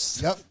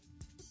coats. Yep.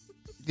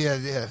 Yeah.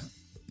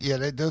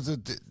 Those are.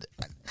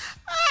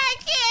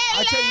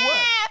 I tell you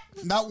what,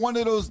 not one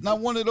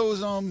of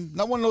those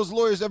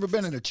lawyers ever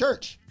been in a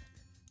church.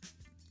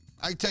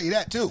 I can tell you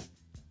that too.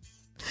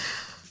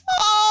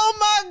 Oh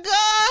my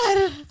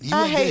God!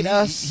 I hate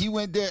us. He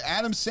went there.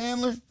 Adam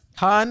Sandler.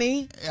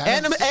 Honey,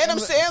 Adam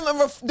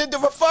Sandler did the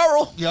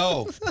referral.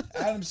 Yo,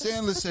 Adam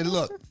Sandler said,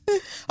 "Look."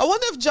 I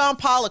wonder if John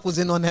Pollock was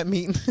in on that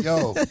meeting.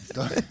 Yo, those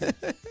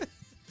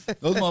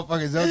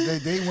motherfuckers,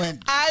 they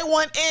went. I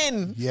want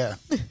in. Yeah,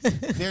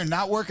 they're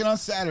not working on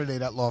Saturday.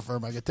 That law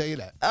firm, I can tell you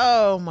that.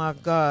 Oh my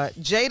God!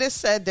 Jada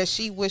said that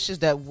she wishes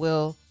that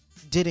Will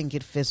didn't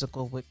get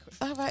physical with.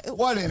 All right.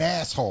 What an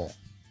asshole!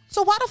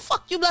 So why the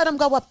fuck you let him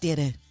go up there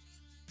then?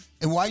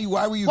 And why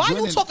were you? Why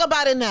grinning? you talk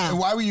about it now? And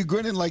why were you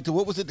grinning like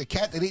what was it? The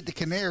cat that ate the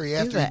canary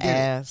after he did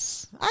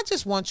ass. It. I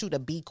just want you to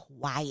be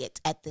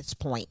quiet at this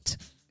point.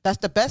 That's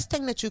the best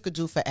thing that you could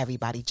do for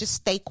everybody. Just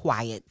stay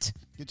quiet.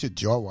 Get your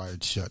jaw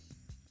wired shut.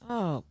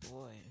 Oh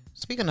boy.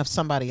 Speaking of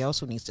somebody else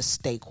who needs to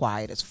stay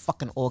quiet, it's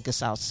fucking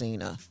August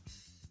Alsina.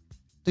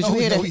 Did you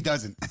hear that? No, he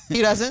doesn't.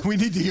 He doesn't? We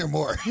need to hear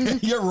more.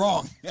 You're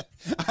wrong.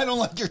 I don't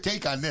like your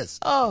take on this.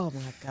 Oh,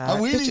 my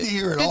God. We need to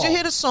hear it all. Did you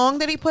hear the song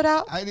that he put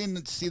out? I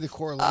didn't see the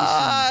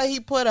correlation.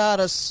 He put out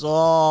a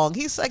song.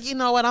 He's like, you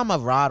know what? I'm going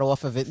to ride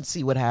off of it and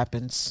see what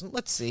happens.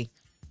 Let's see.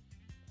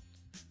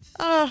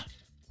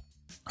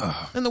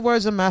 In the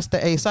words of Master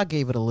Ace, I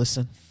gave it a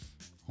listen.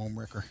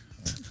 Homewrecker.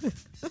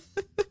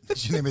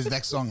 Should name his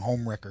next song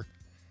Homewrecker.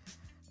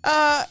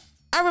 I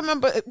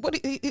remember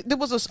there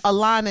was a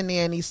line in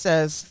there and he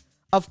says,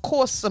 of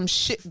course some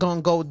shit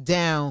gonna go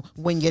down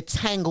when you're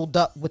tangled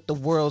up with the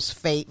world's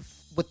favorite.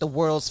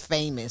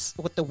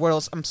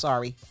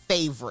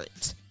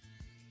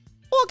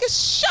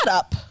 August, shut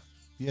up.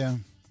 Yeah.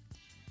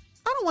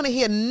 I don't want to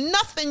hear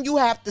nothing you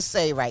have to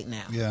say right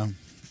now. Yeah. Do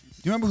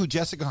you remember who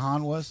Jessica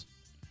Hahn was?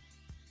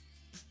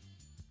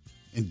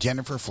 And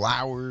Jennifer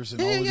Flowers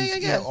and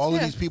all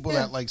of these people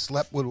that like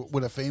slept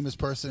with a famous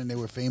person and they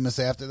were famous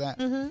after that.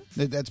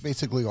 Mm-hmm. That's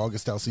basically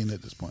August Alsina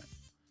at this point.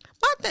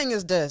 My thing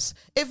is this: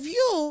 if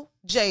you,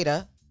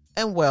 Jada,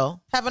 and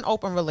Will have an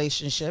open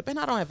relationship, and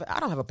I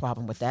don't have a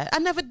problem with that. I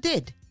never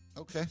did.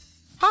 Okay.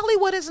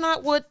 Hollywood is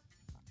not what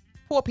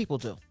poor people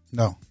do.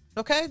 No.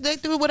 Okay, they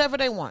do whatever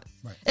they want.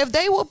 Right. If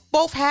they were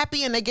both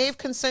happy and they gave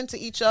consent to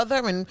each other,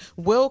 and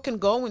Will can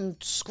go and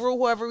screw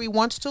whoever he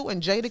wants to,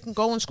 and Jada can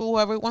go and screw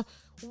whoever he wants,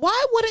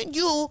 why wouldn't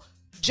you,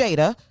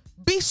 Jada,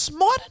 be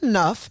smart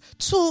enough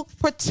to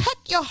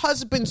protect your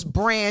husband's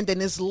brand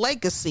and his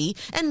legacy?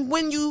 And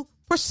when you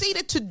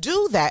proceeded to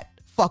do that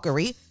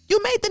fuckery,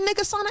 you made the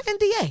nigga sign an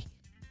NDA.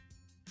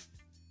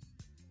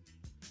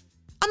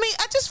 I mean,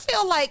 I just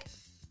feel like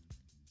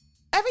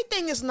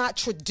everything is not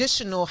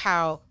traditional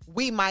how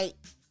we might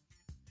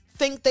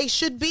think they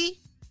should be.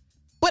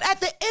 But at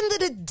the end of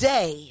the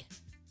day,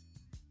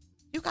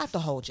 you got to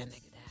hold your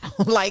nigga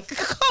down. Like,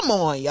 come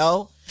on,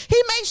 yo. He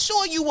made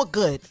sure you were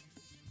good.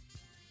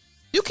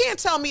 You can't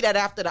tell me that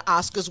after the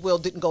Oscars, Will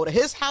didn't go to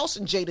his house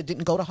and Jada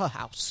didn't go to her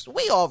house.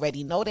 We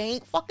already know they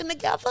ain't fucking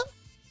together.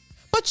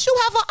 But you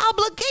have an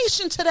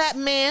obligation to that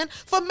man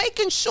for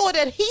making sure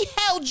that he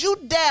held you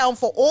down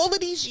for all of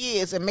these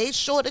years and made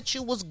sure that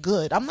you was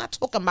good. I'm not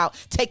talking about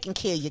taking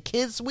care of your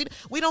kids.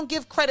 We don't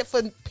give credit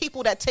for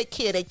people that take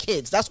care of their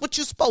kids. That's what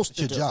you're supposed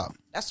to do. It's your job.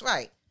 That's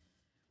right.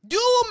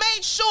 You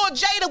made sure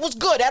Jada was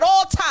good at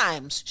all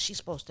times. She's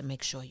supposed to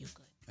make sure you're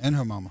good. And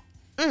her mama.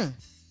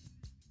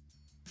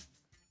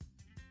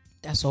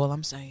 That's all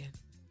I'm saying.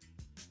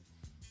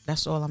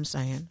 That's all I'm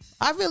saying.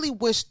 I really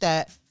wish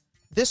that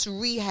this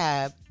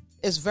rehab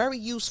is very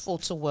useful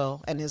to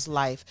Will and his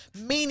life,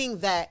 meaning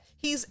that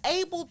he's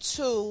able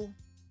to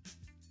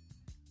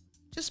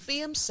just be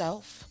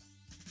himself,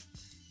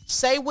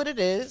 say what it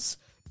is,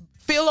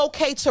 feel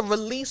okay to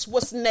release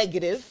what's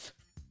negative,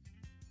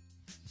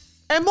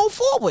 and move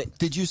forward.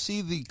 Did you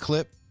see the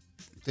clip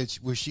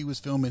where she was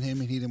filming him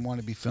and he didn't want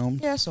to be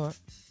filmed? Yeah, I saw it.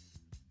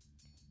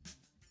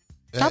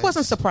 That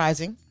wasn't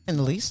surprising in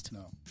the least.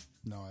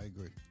 No, I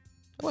agree.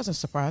 It wasn't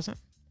surprising.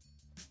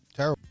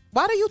 Terrible.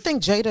 Why do you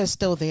think Jada is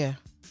still there?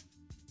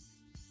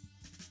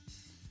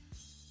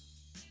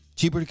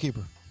 Cheaper to keep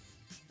her.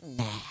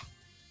 Nah.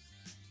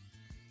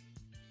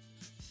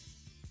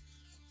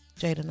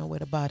 Jada know where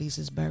the bodies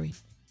is buried.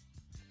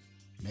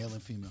 Male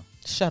and female.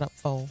 Shut up,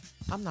 fool.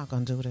 I'm not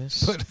going to do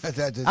this. But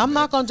I'm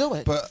not going to do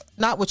it. But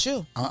not with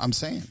you. I'm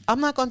saying. I'm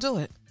not going to do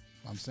it.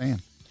 I'm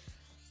saying.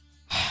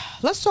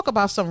 Let's talk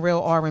about some real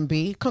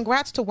R&B.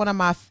 Congrats to one of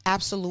my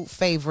absolute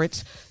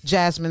favorites,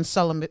 Jasmine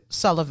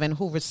Sullivan,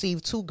 who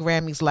received 2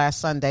 Grammys last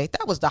Sunday.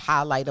 That was the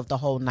highlight of the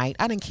whole night.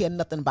 I didn't care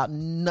nothing about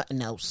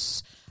nothing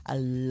else. I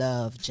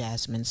love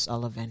Jasmine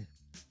Sullivan.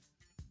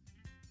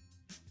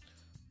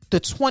 The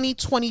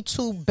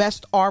 2022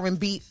 Best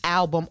R&B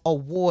Album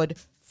Award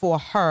for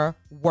her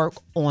work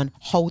on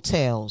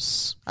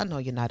Hotels. I know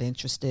you're not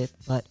interested,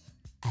 but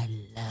I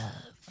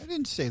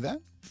didn't say that.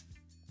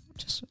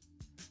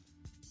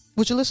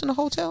 Would you listen to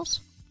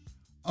Hotels?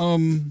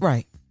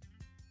 Right.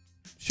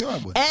 Sure I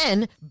would.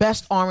 And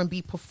Best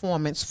R&B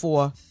Performance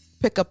for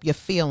Pick Up Your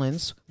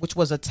Feelings, which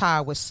was a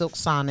tie with Silk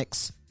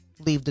Sonic's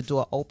Leave the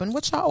Door Open,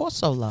 which I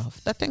also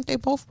loved. I think they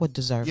both would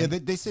deserve it. Yeah,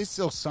 they say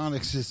Silk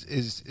Sonics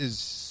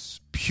is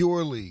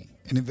purely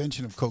an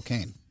invention of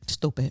cocaine.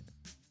 Stupid.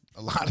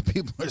 A lot of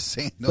people are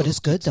saying no. But it's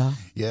good, though.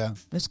 Yeah.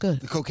 It's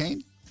good. The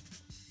cocaine?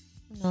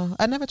 No,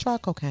 I never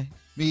tried cocaine.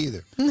 Me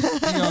either. You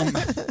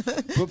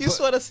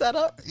saw the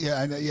setup? Yeah,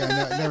 I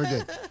never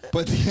did.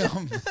 But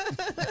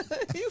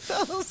you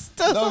so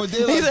stupid. No, but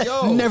they're like,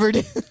 yo, never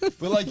did.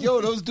 But like,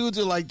 yo, those dudes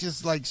are like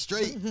just like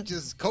straight,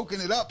 just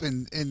coking it up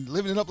and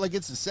living it up like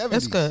it's the 70s.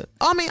 It's good.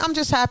 I mean, I'm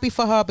just happy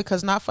for her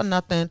because not for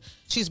nothing,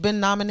 she's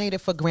been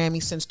nominated for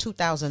Grammy since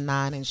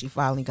 2009, and she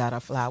finally got her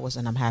flowers,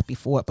 and I'm happy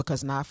for it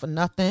because not for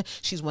nothing,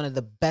 she's one of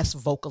the best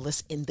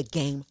vocalists in the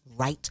game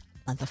right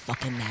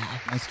motherfucking now.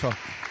 Nice talk.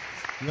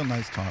 Real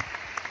nice talk.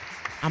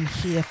 I'm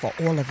here for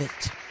all of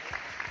it.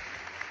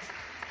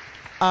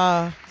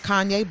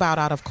 Kanye bowed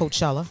out of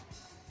Coachella.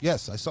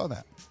 Yes, I saw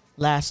that.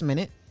 Last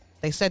minute.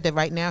 They said that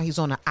right now he's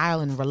on an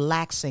island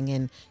relaxing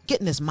and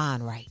getting his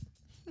mind right.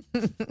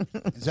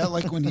 Is that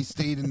like when he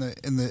stayed in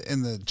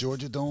the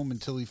Georgia Dome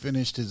until he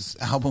finished his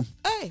album?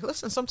 Hey,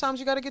 listen, sometimes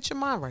you got to get your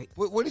mind right.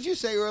 What did you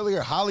say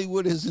earlier?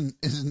 Hollywood isn't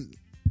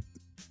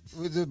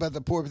about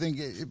the poor thing.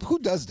 Who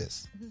does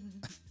this?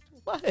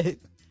 What?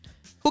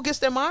 Who gets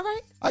their mind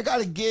right? I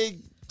got a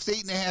gig. It's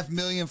 $8.5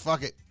 million.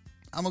 Fuck it.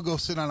 I'm going to go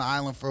sit on an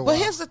island for a while.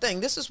 But here's the thing.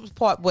 This is the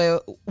part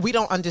where we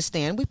don't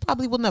understand. We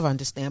probably will never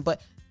understand.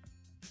 But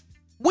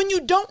when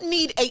you don't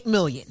need $8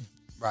 million,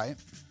 right?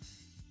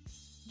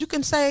 You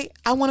can say,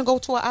 I want to go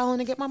to an island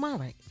and get my mind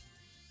right.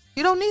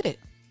 You don't need it.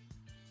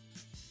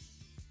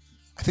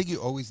 I think you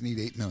always need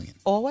 $8 million.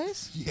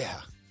 Always? Yeah.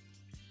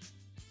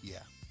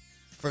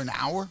 For an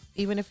hour?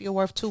 Even if you're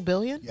worth $2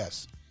 billion?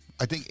 Yes.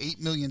 I think $8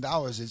 million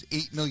is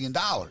 $8 million.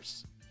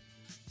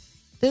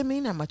 Didn't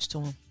mean that much to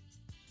him.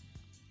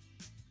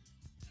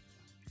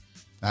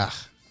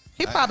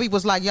 He probably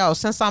was like, yo,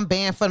 since I'm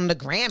banned from the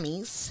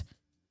Grammys,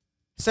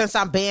 since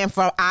I'm banned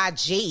from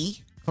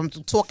IG, from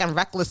talking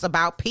reckless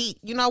about Pete,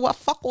 you know what?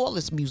 Fuck all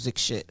this music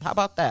shit. How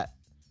about that?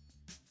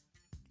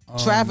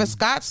 Travis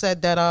Scott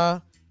said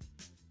that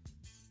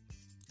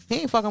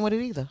he ain't fucking with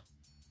it either.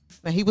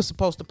 And he was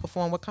supposed to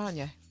perform with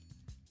Kanye.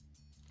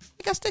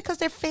 I guess because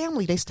they're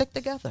family. They stick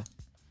together.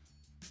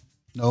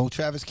 No,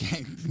 Travis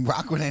can't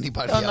rock with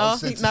anybody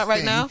else. No, not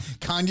right now.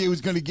 Kanye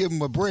was going to give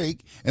him a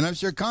break, and I'm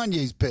sure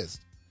Kanye's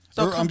pissed.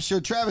 So I'm sure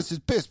Travis is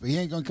pissed, but he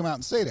ain't going to come out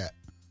and say that.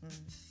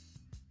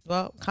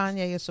 Well,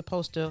 Kanye is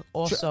supposed to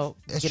also...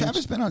 Has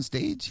Travis been on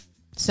stage?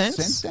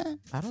 Since that?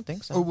 I don't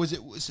think so. Or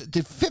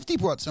did 50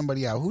 brought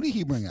somebody out? Who did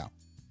he bring out?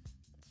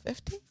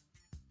 50?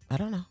 I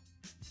don't know.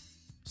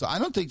 So I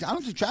don't think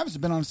Travis has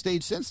been on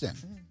stage since then.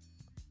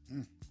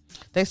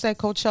 They said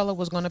Coachella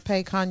was going to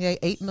pay Kanye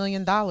 $8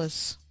 million.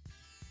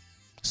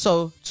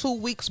 So 2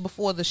 weeks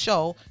before the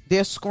show,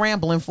 they're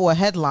scrambling for a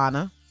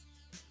headliner.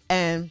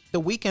 And The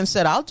Weeknd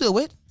said, I'll do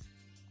it.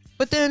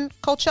 But then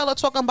Coachella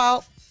talking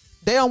about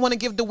they don't want to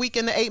give The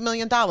Weeknd the $8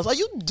 million. Are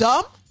you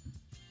dumb?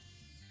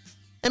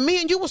 And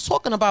me and you was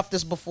talking about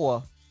this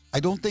before. I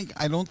don't think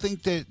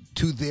that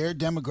to their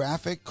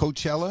demographic,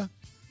 Coachella.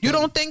 You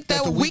don't think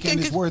that The Weeknd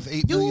is worth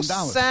 $8 million? You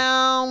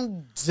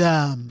sound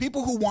dumb.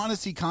 People who want to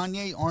see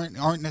Kanye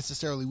aren't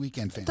necessarily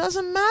Weeknd fans.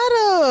 Doesn't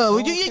matter.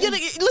 Okay.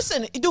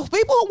 Listen, the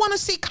people who want to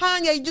see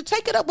Kanye, you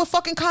take it up with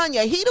fucking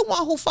Kanye. He the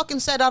one who fucking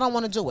said I don't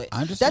want to do it.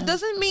 I understand. That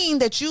doesn't mean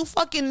that you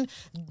fucking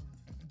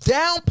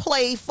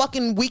downplay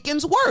fucking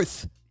Weeknd's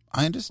worth.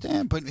 I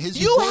understand, but have the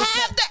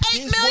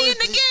 $8 million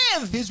to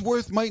give. His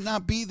worth might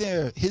not be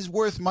there.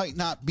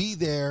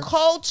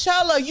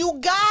 Coachella, you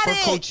got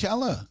it. For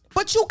Coachella.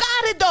 But you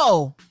got it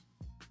though.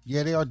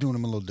 Yeah, they are doing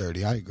him a little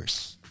dirty. I agree.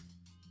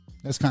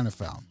 That's kind of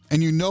foul.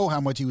 And you know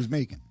how much he was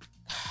making.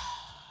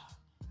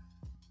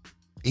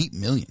 $8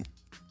 million.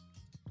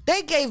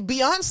 They gave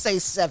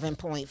Beyonce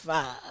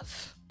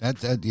 7.5.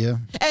 That yeah.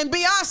 And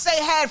Beyonce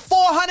had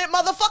 400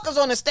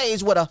 motherfuckers on the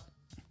stage with her.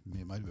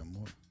 It might have been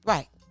more.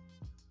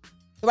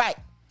 Right.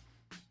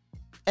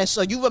 And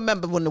so you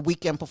remember when The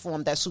Weeknd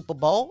performed that Super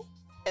Bowl?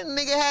 And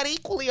nigga had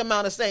equally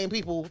amount of same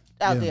people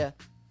out there.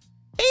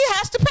 He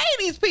has to pay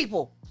these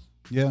people.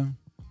 Yeah.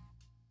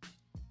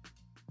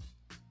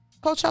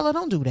 Coachella,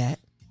 don't do that.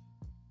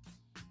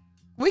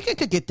 Weeknd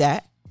could get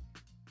that.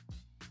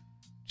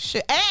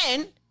 Shit.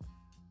 And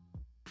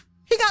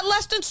he got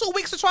less than 2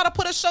 weeks to try to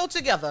put a show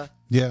together.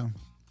 Yeah.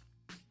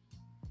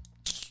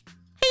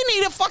 He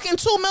needed fucking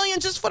 $2 million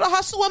just for the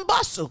hustle and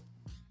bustle.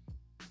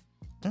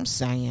 I'm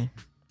saying.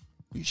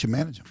 You should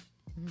manage him.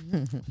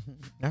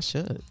 I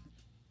should.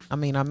 I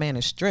mean, our man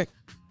is strict.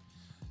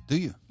 Do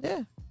you?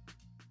 Yeah.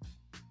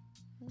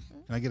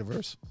 Can I get a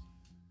verse?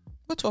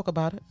 We'll talk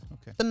about it.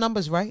 Okay. The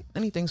number's right.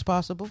 Anything's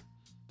possible.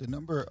 The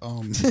number,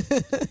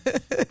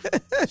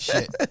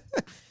 shit.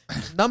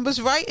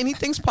 Number's right.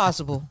 Anything's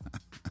possible.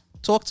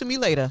 Talk to me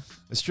later.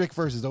 A strict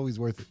verse is always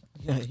worth it.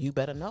 Yeah, you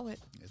better know it.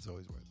 It's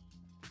always worth it.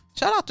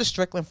 Shout out to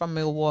Strickland from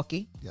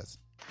Milwaukee. Yes.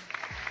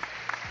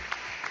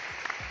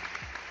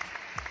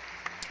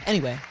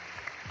 Anyway,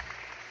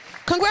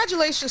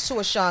 congratulations to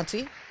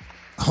Ashanti.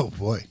 Oh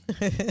boy.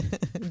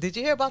 Did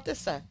you hear about this,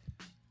 sir?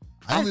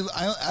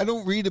 I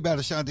don't read about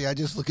Ashanti. I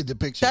just look at the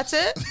pictures. That's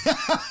it?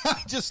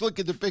 I just look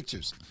at the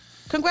pictures.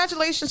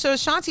 Congratulations to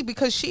Ashanti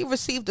because she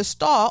received a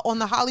star on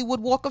the Hollywood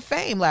Walk of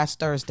Fame last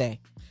Thursday.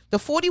 The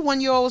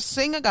 41-year-old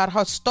singer got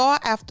her star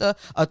after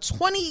a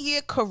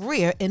 20-year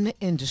career in the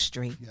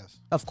industry. Yes.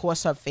 Of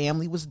course, her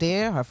family was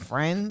there, her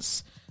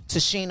friends.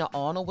 Tashina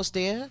Arnold was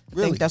there.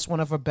 Really? I think that's one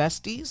of her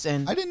besties.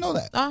 And I didn't know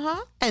that.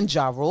 And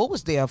Ja Rule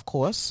was there, of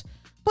course.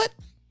 But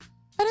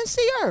I didn't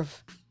see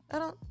Irv. I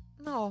don't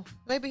know.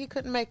 Maybe he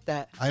couldn't make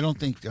that. I don't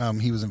think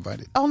he was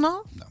invited. Oh,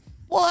 no? No.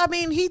 Well, I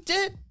mean, he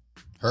did.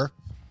 Her?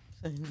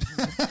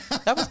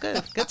 That was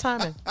good. Good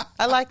timing.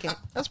 I like it.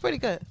 That's pretty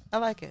good. I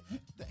like it.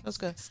 That's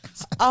good.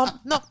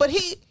 No, but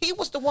he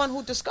was the one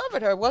who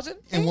discovered her, wasn't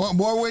he? In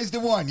more ways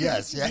than one,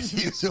 yes. Yes,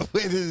 he was the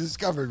way to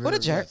discover her. What a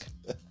jerk.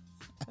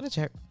 What a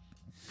jerk.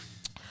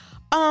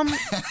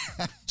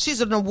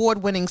 She's an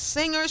award-winning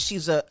singer.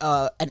 She's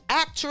an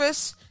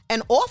actress,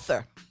 an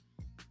author.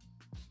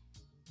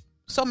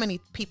 So many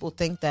people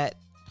think that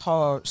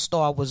her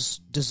star was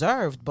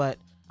deserved, but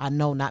I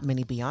know not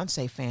many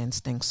Beyonce fans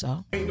think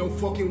so. Ain't no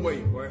fucking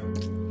way, boy.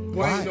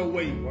 Why ain't no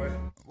way, boy?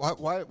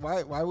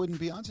 Why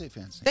wouldn't Beyonce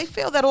fans think? They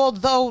feel that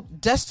although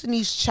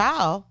Destiny's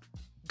Child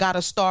got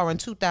a star in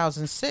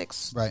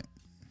 2006, Right.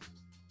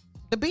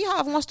 the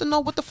Beehive wants to know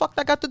what the fuck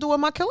that got to do with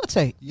my killer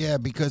tape. Yeah,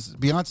 because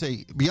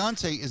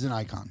Beyonce is an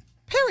icon.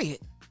 Period.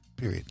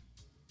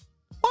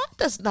 Why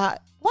does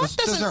not? Why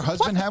Does her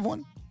husband have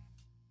one?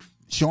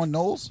 Sean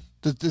Knowles?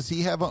 Does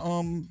he have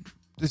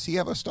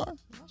a star?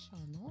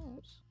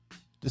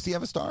 Does he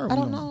have a star? I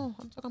don't know.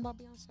 I'm talking about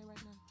Beyonce right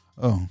now.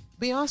 Oh.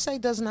 Beyonce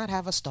does not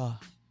have a star.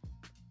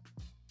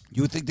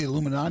 You would think the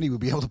Illuminati would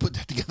be able to put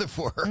that together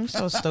for her. I'm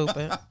so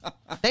stupid.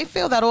 They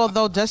feel that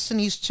although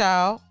Destiny's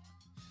Child,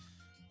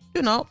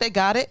 they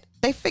got it.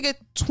 They figured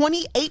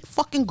 28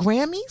 fucking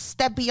Grammys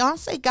that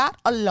Beyonce got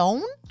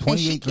alone.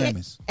 28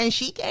 Grammys. And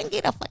she can't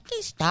get a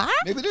fucking star?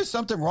 Maybe there's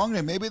something wrong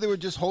there. Maybe they were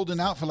just holding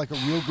out for like a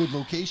real good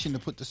location to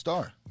put the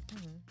star.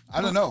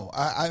 I don't know.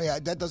 I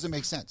that doesn't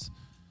make sense.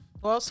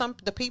 Well, some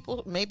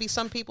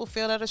people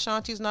feel that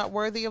Ashanti's not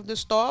worthy of the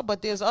star,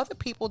 but there's other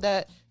people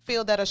that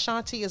feel that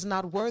Ashanti is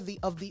not worthy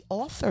of the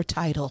author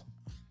title.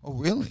 Oh,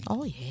 really?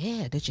 Oh,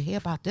 yeah. Did you hear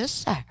about this,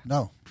 sir?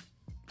 No.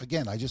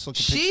 Again, I just looked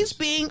at She's pictures.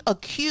 being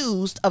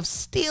accused of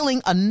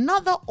stealing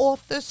another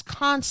author's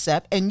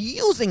concept and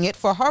using it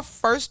for her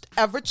first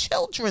ever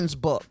children's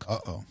book.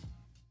 Uh-oh.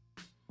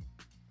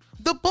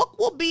 The book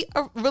will be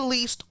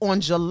released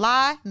on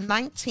July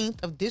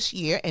 19th of this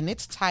year, and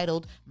it's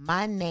titled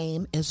My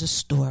Name is a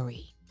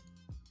Story.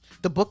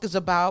 The book is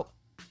about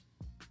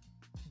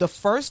the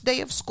first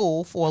day of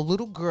school for a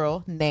little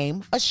girl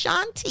named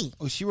Ashanti.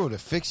 Oh, she wrote a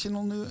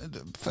fictional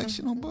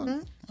book?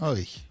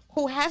 Oy.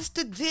 Who has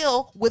to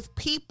deal with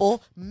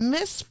people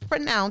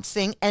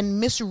mispronouncing and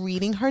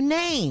misreading her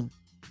name.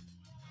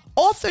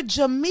 Author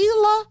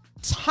Jamila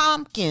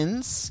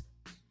Tompkins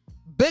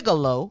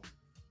Bigelow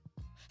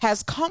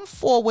has come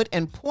forward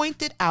and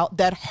pointed out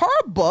that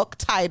her book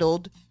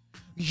titled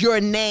Your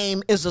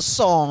Name is a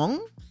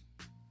Song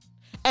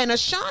and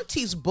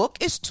Ashanti's book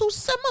is too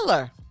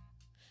similar.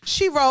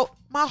 She wrote,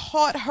 "My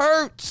heart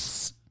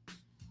hurts.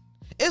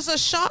 Is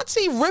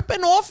Ashanti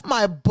ripping off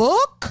my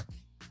book?"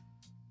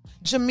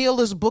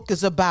 Jamila's book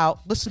is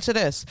about, listen to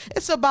this,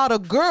 it's about a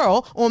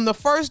girl on the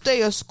first day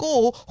of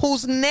school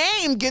whose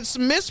name gets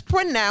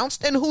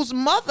mispronounced and whose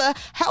mother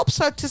helps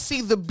her to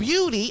see the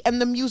beauty and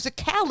the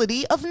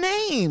musicality of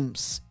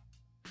names.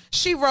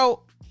 She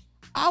wrote,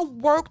 "I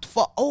worked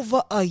for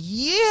over a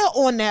year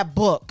on that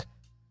book.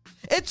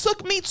 It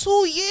took me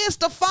 2 years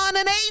to find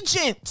an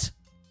agent.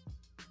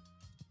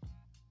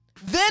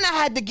 Then I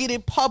had to get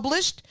it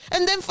published,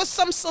 and then for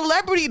some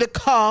celebrity to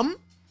come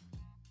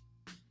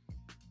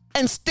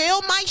and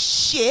steal my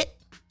shit."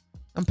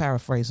 I'm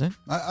paraphrasing.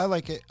 I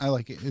like it. I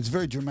like it. It's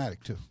very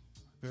dramatic, too.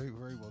 Very,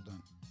 very well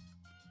done.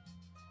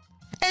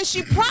 And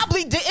she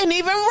probably didn't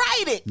even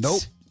write it.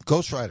 Nope.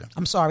 Ghostwriter.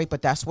 I'm sorry,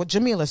 but that's what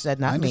Jamila said,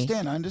 not me. I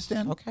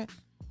understand. Okay.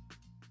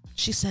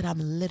 She said, "I'm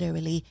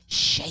literally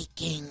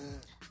shaking."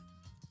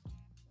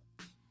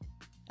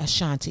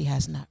 Ashanti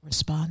has not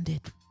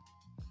responded.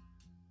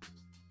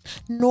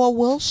 Nor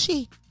will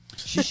she.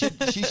 She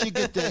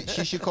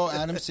should call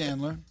Adam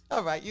Sandler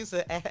All right, you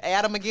said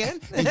Adam again?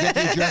 and get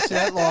the address to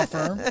that law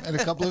firm and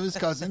a couple of his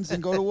cousins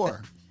and go to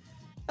war.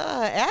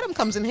 Adam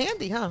comes in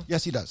handy, huh?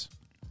 Yes, he does.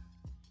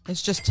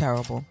 It's just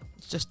terrible.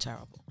 It's just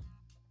terrible.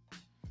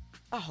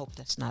 I hope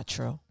that's not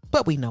true,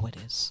 but we know it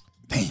is.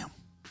 Damn.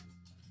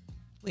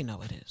 We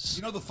know it is.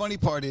 You know, the funny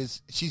part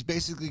is she's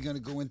basically going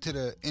to go into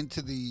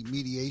the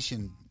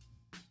mediation.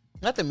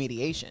 Not the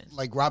mediation.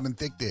 Like Robin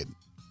Thicke did.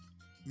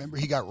 Remember,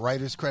 he got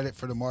writer's credit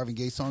for the Marvin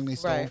Gaye song they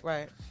stole?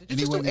 Right. Did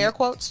you just do air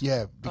quotes?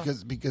 Yeah,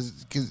 because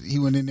he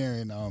went in there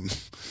and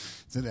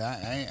said,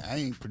 I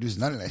ain't produced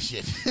none of that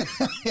shit.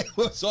 It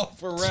was all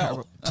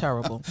Pharrell.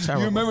 Terrible.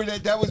 You remember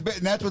that was,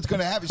 and that's what's going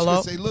to happen. She's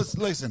Hello? going to say,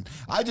 listen,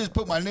 I just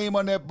put my name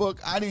on that book.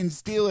 I didn't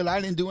steal it. I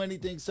didn't do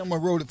anything.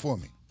 Someone wrote it for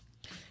me.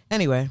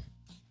 Anyway,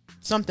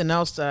 something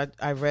else that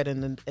I read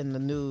in the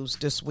news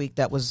this week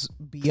that was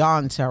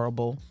beyond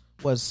terrible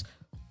was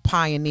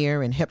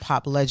pioneer and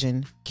hip-hop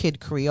legend Kid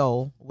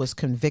Creole was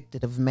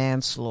convicted of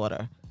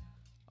manslaughter.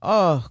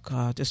 Oh,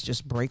 God, this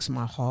just breaks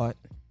my heart.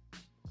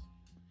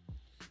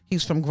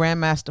 He's from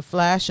Grandmaster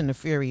Flash and the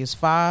Furious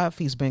Five.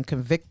 He's been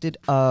convicted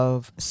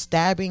of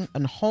stabbing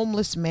a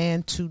homeless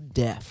man to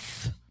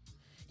death.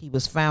 He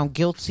was found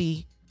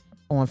guilty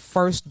on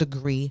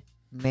first-degree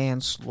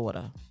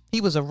manslaughter.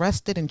 He was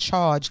arrested and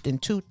charged in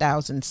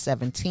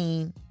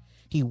 2017.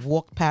 He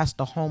walked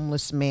past a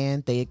homeless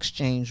man. They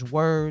exchanged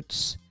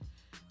words.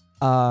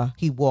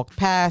 He walked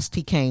past,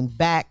 he came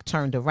back,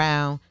 turned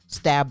around,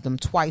 stabbed him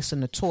twice in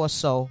the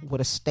torso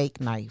with a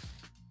steak knife.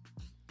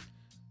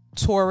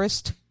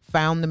 Tourists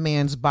found the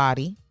man's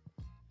body.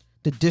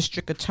 The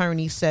district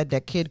attorney said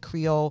that Kid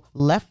Creole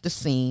left the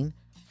scene,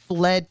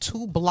 fled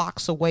 2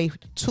 blocks away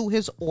to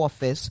his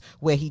office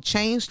where he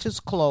changed his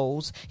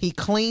clothes. He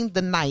cleaned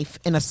the knife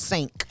in a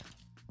sink.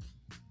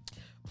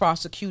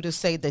 Prosecutors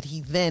say that he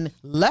then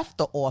left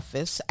the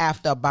office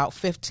after about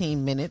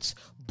 15 minutes,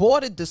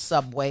 boarded the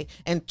subway,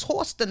 and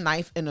tossed the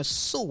knife in a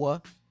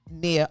sewer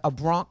near a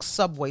Bronx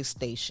subway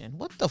station.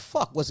 What the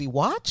fuck? Was he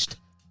watched?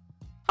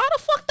 How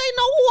the fuck they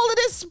know all of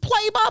this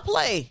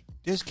play-by-play?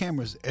 There's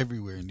cameras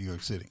everywhere in New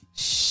York City.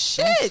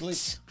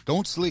 Shit.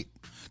 Don't sleep.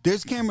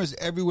 There's cameras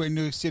everywhere in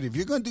New York City. If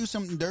you're going to do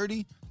something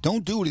dirty,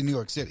 don't do it in New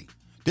York City.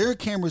 There are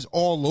cameras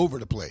all over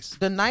the place.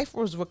 The knife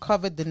was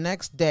recovered the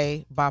next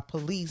day by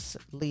police,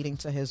 leading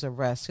to his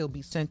arrest. He'll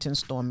be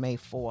sentenced on May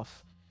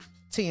 4th.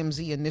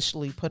 TMZ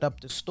initially put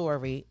up the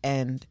story,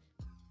 and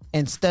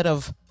instead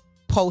of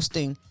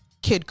posting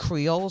Kid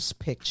Creole's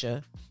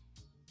picture,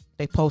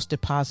 they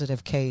posted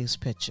Positive K's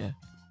picture.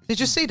 Did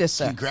you see this,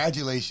 sir?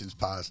 Congratulations,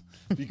 Paz,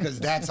 because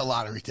that's a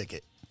lottery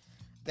ticket.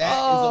 That is a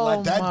Oh,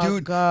 lot. That my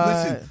dude.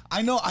 God. Listen,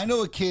 I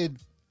know a kid.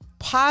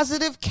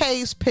 Positive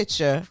K's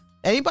picture.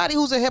 Anybody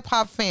who's a hip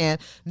hop fan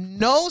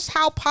knows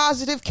how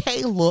Positive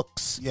K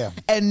looks, Yeah.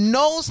 and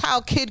knows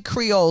how Kid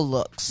Creole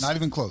looks. Not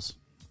even close.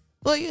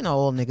 Well, you know,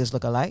 all niggas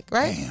look alike,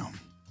 right? Damn.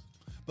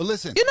 But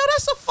listen, You know,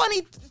 that's a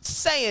funny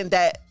saying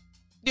that,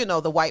 you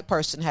know, the white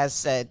person has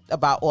said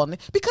about all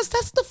niggas, because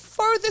that's the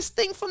furthest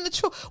thing from the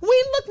truth.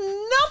 We look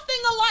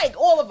nothing alike,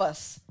 all of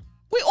us.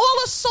 We all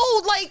are so,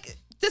 like,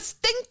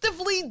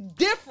 distinctively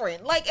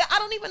different. Like, I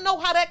don't even know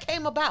how that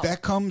came about.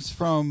 that comes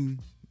from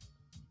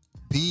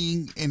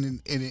being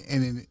in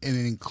an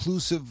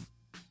inclusive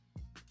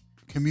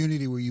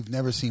community where you've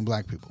never seen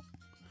black people.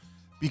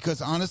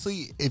 Because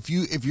honestly, if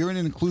you're in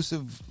an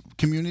inclusive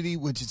community,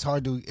 which it's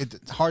hard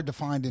to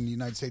find in the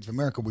United States of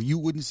America, where you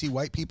wouldn't see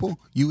white people,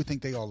 you would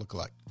think they all look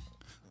alike.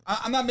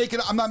 I'm not making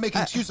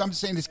excuses. I'm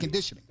just saying it's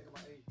conditioning.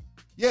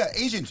 Yeah,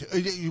 Asians. To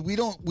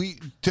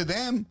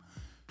them,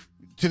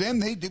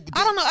 they I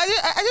don't know.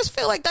 I just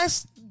feel like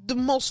that's the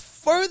most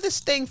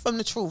furthest thing from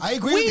the truth. I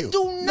agree with you. We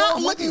do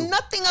not look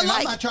nothing alike. And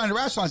I'm not trying to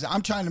rationalize it.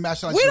 I'm trying to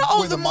rationalize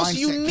We're the most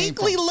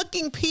uniquely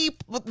looking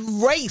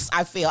race,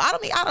 I feel. I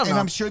don't know. And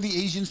I'm sure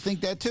the Asians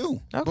think that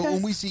too. Okay. But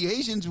when we see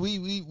Asians,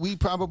 we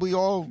probably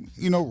all,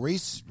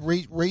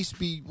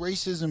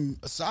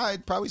 racism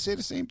aside, probably say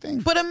the same thing.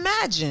 But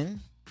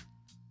imagine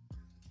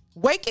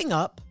waking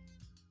up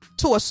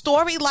to a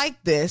story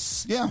like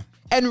this. Yeah.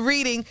 And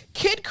reading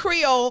Kid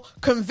Creole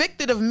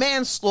convicted of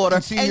manslaughter,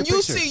 and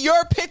you see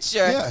your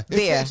picture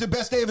there. It's the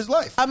best day of his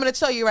life. I'm going to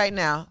tell you right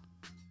now,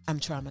 I'm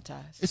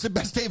traumatized. It's the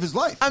best day of his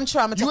life. I'm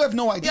traumatized. You have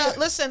no idea. Yeah,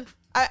 listen.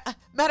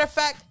 Matter of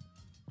fact,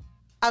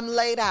 I'm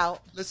laid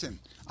out. Listen,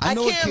 I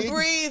can't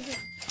breathe.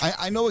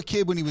 I know a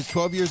kid when he was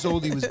 12 years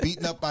old, he was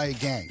beaten up by a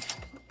gang.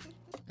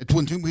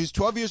 When he was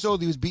 12 years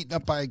old, he was beaten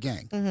up by a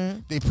gang.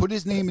 Mm-hmm. They put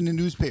his name in the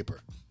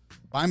newspaper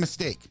by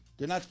mistake.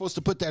 They're not supposed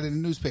to put that in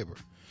the newspaper.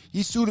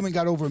 He sued him and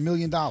got over $1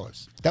 million.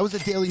 That was the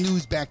Daily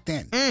News back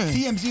then.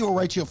 TMZ will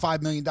write you a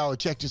 $5 million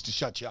check just to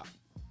shut you up.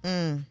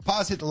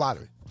 Paz hit the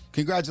lottery.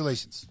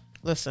 Congratulations.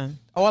 Listen,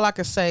 all I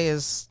can say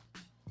is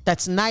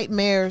that's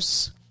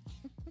nightmares.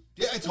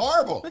 Yeah, it's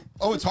horrible.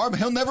 Oh, it's horrible.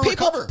 He'll never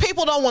recover.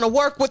 People don't want to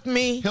work with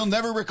me. He'll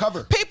never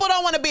recover. People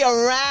don't want to be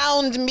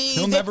around me.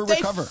 He'll never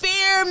recover. They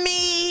fear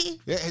me.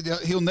 Yeah,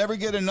 he'll never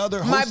get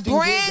another My hosting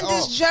brand gig.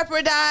 is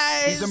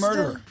jeopardized. He's a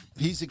murderer.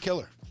 He's a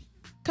killer.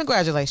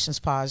 Congratulations,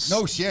 Paz.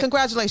 No shit.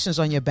 Congratulations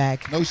on your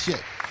bag. No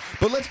shit.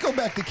 But let's go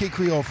back to Kid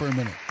Creole for a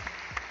minute.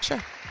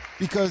 Sure.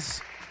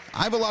 Because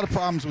I have a lot of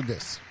problems with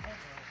this.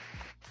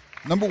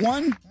 Number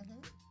one,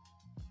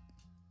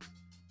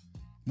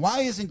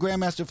 why isn't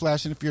Grandmaster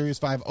Flash and the Furious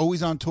 5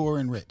 always on tour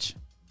and rich?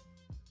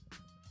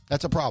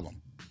 That's a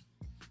problem.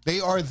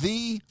 They are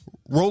the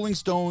Rolling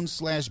Stones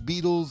 /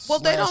 Beatles. Well,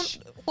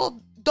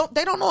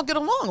 they don't all get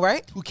along,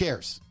 right? Who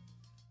cares?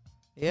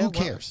 Yeah. Who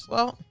cares?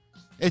 Well,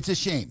 it's a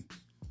shame.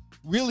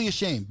 Really a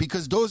shame,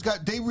 because those guys,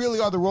 they really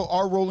are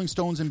our Rolling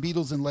Stones and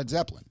Beatles and Led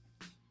Zeppelin.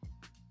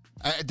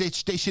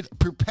 They should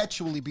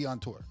perpetually be on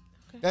tour.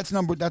 Okay.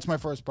 That's my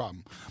first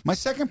problem. My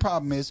second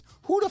problem is,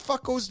 who the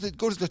fuck goes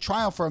to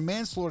trial for a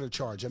manslaughter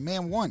charge? A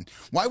man 1.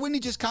 Why wouldn't he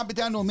just cop it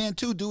down to a man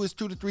 2? Do his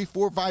 2 to 3,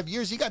 4, 5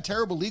 years? He got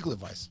terrible legal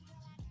advice.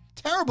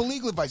 Terrible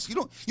legal advice.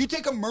 You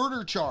take a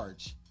murder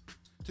charge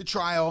to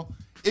trial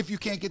if you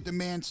can't get the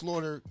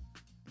manslaughter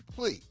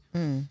plea.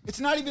 It's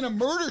not even a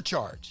murder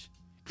charge.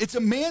 It's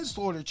a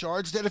manslaughter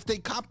charge that if they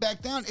cop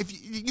back down, if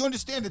you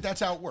understand that's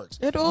how it works.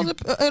 It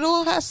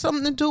all has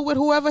something to do with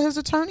whoever his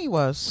attorney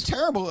was.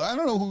 Terrible. I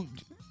don't know who.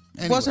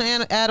 Anyway. It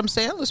wasn't Adam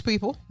Sandler's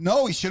people.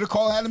 No, he should have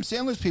called Adam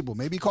Sandler's people.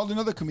 Maybe he called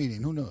another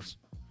comedian. Who knows?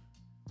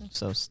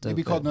 So stupid.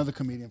 Maybe he called another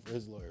comedian for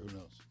his lawyer. Who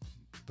knows?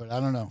 But I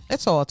don't know.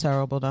 It's all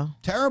terrible, though.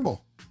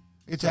 Terrible.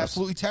 It's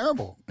absolutely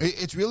terrible.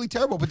 It's really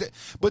terrible.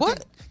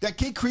 But that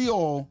Kid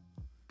Creole.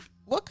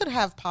 What could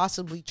have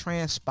possibly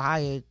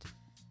transpired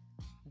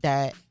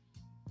that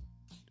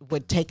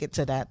would take it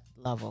to that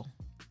level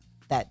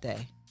that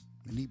day?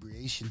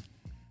 Inebriation.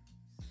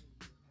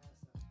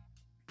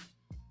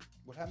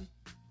 What happened?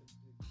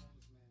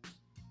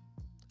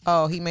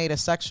 Oh, he made a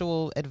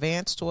sexual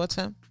advance towards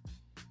him?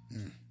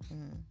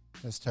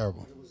 That's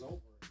terrible.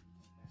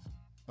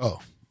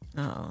 Oh.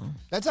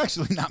 That's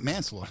actually not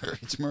manslaughter.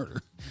 It's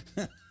murder.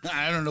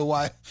 I don't know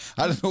why.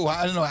 I don't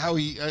know how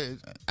he.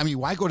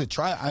 Why go to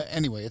trial?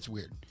 Anyway, it's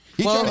weird.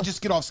 He's trying to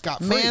just get off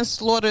scot-free.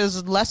 Manslaughter is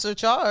a lesser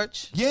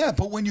charge. Yeah,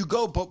 but when you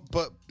go, but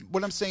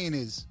what I'm saying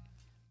is,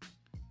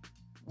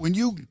 when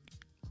you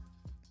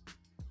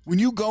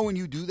go and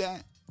you do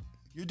that,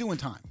 you're doing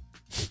time.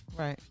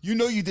 Right. You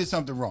know you did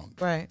something wrong.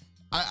 Right.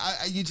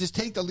 You just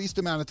take the least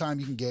amount of time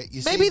you can get.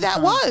 Maybe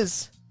that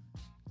was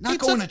not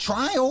going to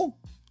trial.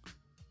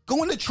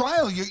 Going to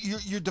trial,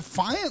 you're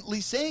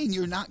defiantly saying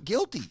you're not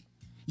guilty.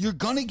 You're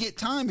gonna get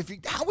time.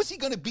 How is he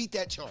gonna beat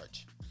that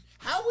charge?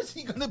 How is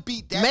he gonna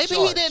beat that charge?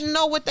 Maybe he didn't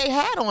know what they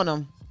had on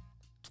him.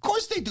 Of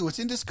course they do. It's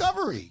in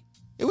discovery.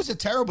 It was a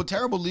terrible,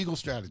 terrible legal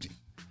strategy.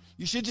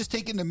 You should just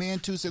take in the man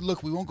too. Said,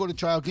 look, we won't go to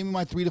trial. Give me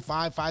my 3 to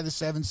 5, 5 to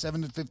 7,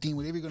 7 to 15,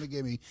 whatever you're gonna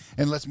give me,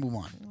 and let's move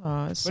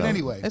on.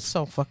 Anyway, it's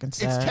so fucking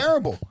sad. It's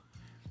terrible.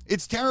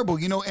 It's terrible.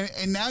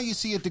 And now you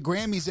see at the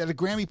Grammys, at a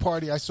Grammy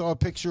party, I saw a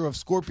picture of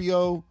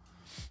Scorpio,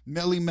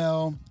 Melly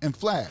Mel, and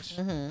Flash.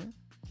 Mm-hmm.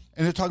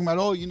 And they're talking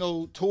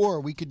about, tour,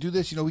 we could do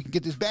this, we can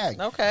get this bag.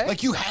 Okay.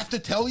 Like, you have to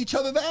tell each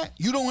other that?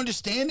 You don't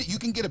understand that you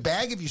can get a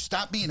bag if you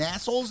stop being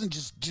assholes and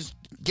just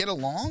get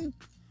along?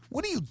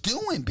 What are you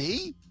doing,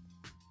 B?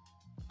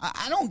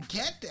 I don't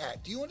get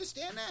that. Do you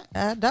understand that?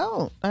 I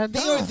don't. They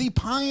are the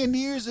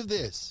pioneers of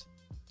this.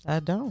 I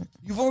don't.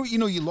 You've already,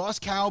 you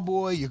lost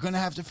Cowboy. You're going to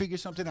have to figure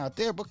something out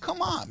there. But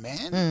come on,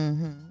 man.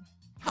 Mm-hmm.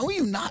 How are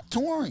you not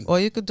touring? All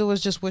you could do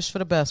is just wish for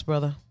the best,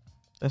 brother.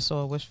 That's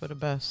all. Wish for the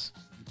best.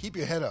 Keep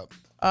your head up.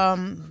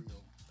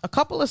 A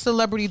couple of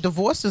celebrity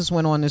divorces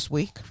went on this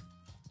week.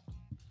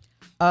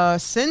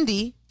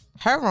 Cindy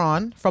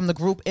Heron from the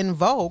group In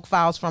Vogue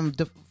files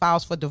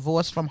for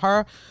divorce from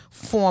her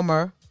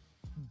former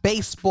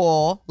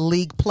baseball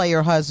league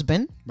player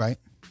husband. Right.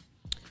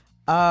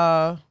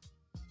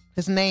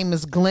 His name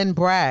is Glenn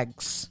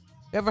Braggs.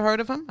 You ever heard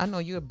of him? I know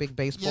you're a big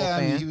baseball fan.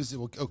 I mean, he was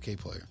an okay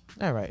player.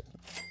 All right.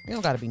 You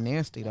don't got to be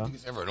nasty, though. He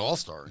was ever an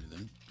all-star or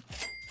anything.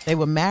 They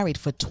were married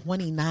for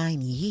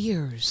 29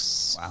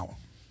 years. Wow.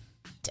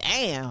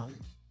 Damn.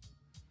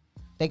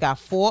 They got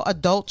 4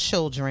 adult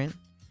children,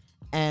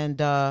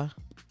 and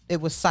it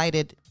was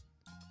cited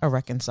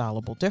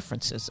irreconcilable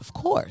differences, of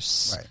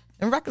course. Right.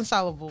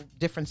 Irreconcilable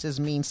differences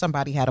mean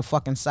somebody had a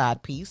fucking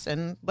side piece,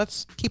 and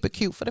let's keep it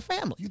cute for the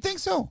family. You think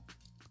so?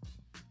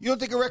 You don't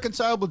think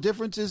irreconcilable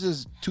differences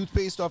is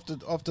toothpaste off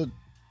the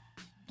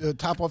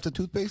top off the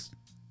toothpaste?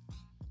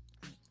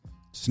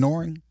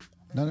 Snoring?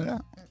 None of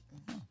that?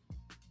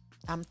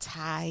 I'm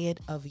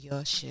tired of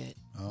your shit.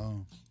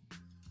 Oh.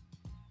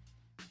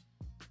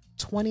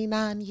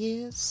 29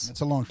 years.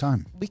 That's a long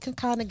time. We can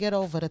kind of get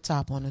over the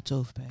top on the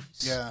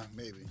toothpaste. Yeah,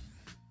 maybe.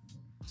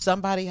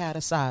 Somebody had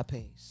a side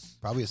piece.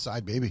 Probably a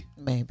side baby.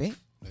 Maybe.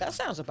 Yeah. That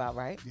sounds about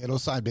right. Yeah,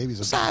 those side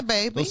babies are side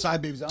baby. Those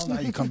side babies, I don't know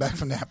how you come back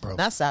from that, bro.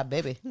 Not side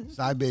baby.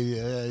 Side baby,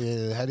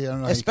 yeah. How do you, I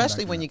don't know how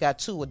especially when you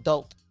got 4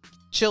 adult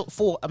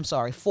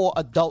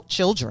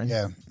children.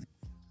 Yeah.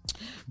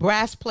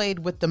 Brass played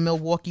with the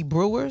Milwaukee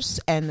Brewers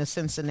and the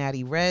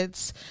Cincinnati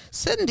Reds.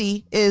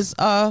 Cindy is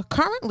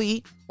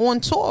currently on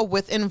tour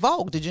with In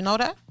Vogue. Did you know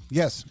that?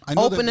 Yes, I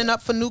know. Opening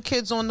up for New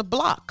Kids on the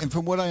Block. And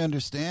from what I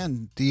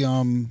understand, the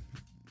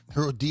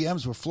her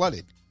DMs were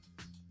flooded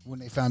when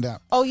they found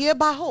out. Oh yeah,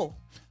 by who?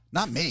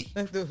 Not me.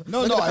 I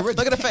read.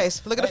 Look at the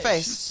face. Look at the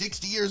face. She's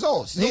 60 years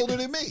old. She's older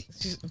than me.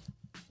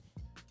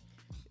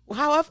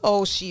 However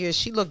old she is,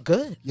 she look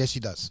good. Yes, she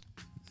does.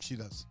 She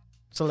does.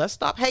 So let's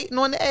stop hating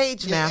on the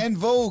age now. In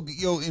Vogue,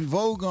 In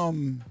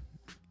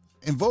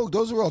Vogue,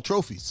 those are all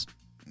trophies.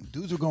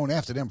 Dudes are going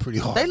after them pretty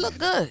hard. They look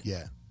good.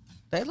 Yeah,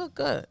 they look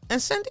good,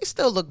 and Cindy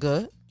still look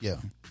good. Yeah.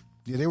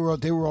 They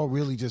were all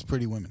really just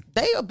pretty women.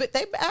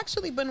 They've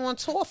actually been on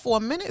tour for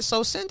a minute,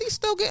 so Cindy's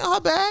still getting her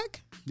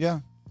bag. Yeah.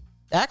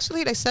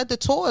 Actually, they said the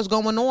tour is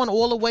going on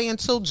all the way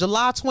until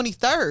July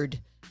 23rd.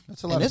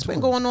 That's a lot. And it's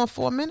been going on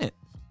for a minute.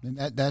 And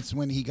that's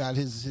when he got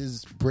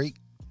his break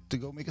to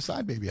go make a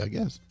side baby, I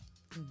guess.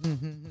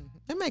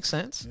 It makes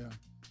sense. Yeah.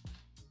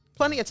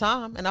 Plenty of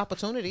time and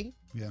opportunity.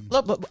 Yeah.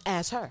 Look, but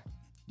ask her.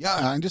 Yeah,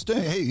 I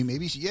understand. Hey,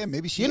 maybe she.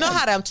 You know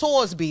how them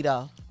tours be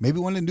though. Maybe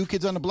one of the New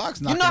Kids on the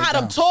Block's not. You know how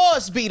them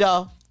tours be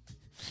though.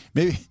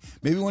 Maybe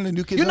one of the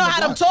New Kids. You know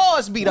how them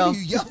tours be though. What are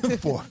you yelling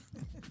for?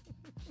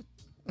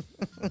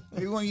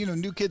 Maybe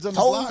one New Kids on the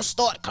Block. Hoes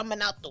start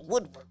coming out the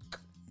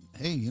woodwork.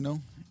 Hey,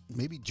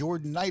 maybe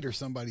Jordan Knight or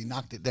somebody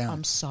knocked it down.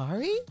 I'm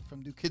sorry?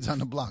 From New Kids on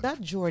the Block.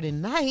 Not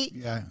Jordan Knight.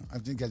 Yeah, I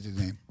think that's his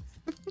name.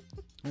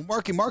 Well,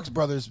 Marky Mark's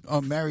brothers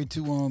are married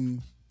to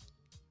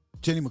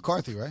Jenny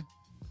McCarthy, right?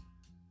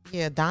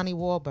 Yeah, Donnie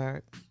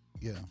Wahlberg.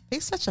 Yeah.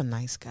 He's such a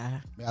nice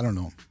guy. I don't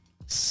know.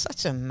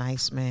 Such a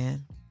nice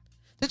man.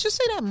 Did you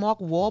see that Mark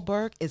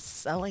Wahlberg is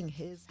selling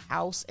his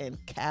house in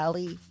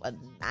Cali for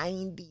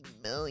 $90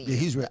 million? Yeah,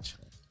 he's rich.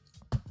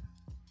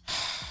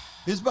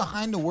 His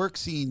behind the work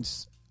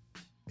scenes.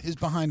 Not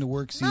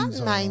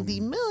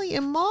 $90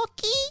 million,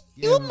 Marky.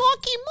 Yeah, You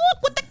Marky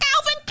Mark with the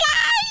Calvin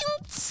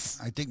Kleins.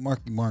 I think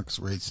Marky Mark's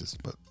racist,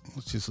 but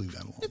let's just leave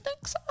that alone. You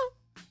think so?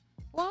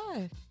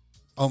 Why?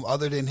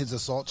 Other than his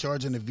assault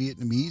charge on the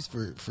Vietnamese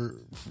for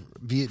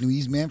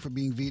Vietnamese man for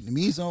being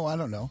Vietnamese, I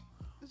don't know.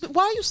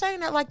 Why are you saying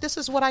that like this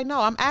is what I know?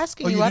 I'm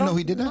asking you. You didn't know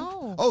he did that?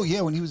 No. Oh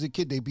yeah, when he was a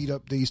kid, they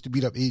used to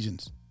beat up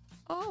Asians.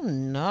 Oh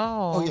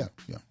no. Oh yeah.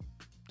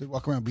 They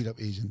walk around beat up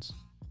Asians.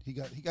 He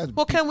got.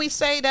 Well, can we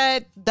say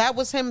that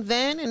was him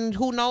then, and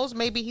who knows?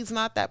 Maybe he's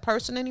not that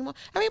person anymore.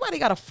 Everybody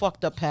got a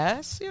fucked up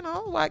past,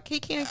 like he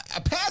can't.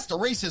 A past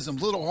of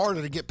racism's a little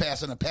harder to get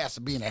past than a past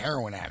of being a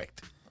heroin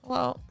addict.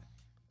 Well,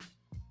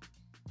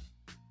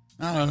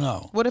 I don't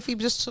know. What if he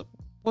just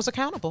was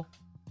accountable?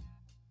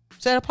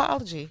 Said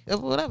apology,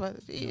 whatever.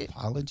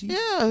 Apology?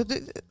 Yeah.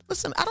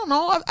 Listen, I don't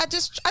know. I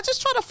just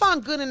try to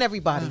find good in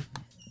everybody.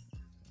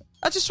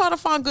 I just try to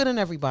find good in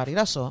everybody.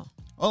 That's all.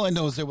 All I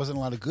know is there wasn't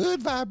a lot of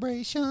good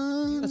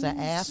vibrations. He was an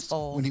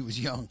asshole when he was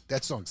young.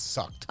 That song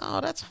sucked. Oh,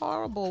 that's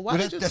horrible. Why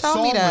did you that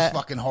tell me that? That song was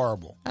fucking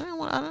horrible. I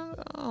don't.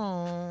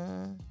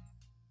 Oh,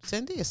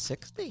 Cindy is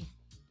 60.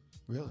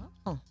 Really?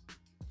 Oh.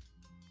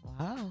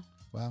 Wow.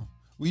 Well,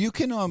 you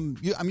can.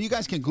 You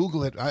guys can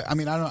Google it. I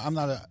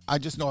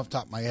just know off the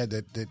top of my head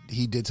that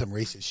he did some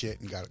racist shit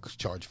and got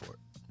charged for it,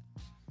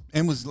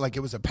 and it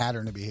was a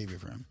pattern of behavior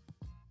for him.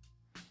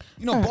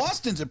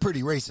 Boston's a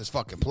pretty racist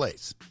fucking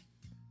place.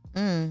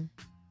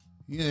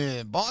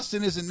 Yeah,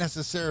 Boston isn't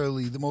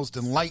necessarily the most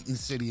enlightened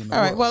city in the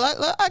world. All right,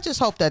 well, I just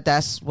hope that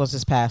was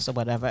his past or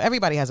whatever.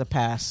 Everybody has a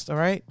past, all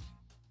right?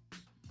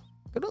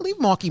 Gonna leave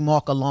Marky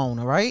Mark alone,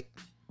 all right?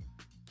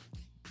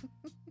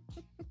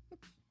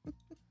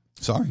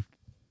 Sorry.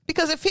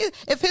 Because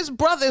if his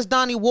brother is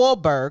Donnie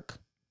Wahlberg...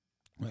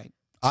 Right.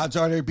 Odds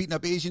are they're beating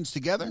up Asians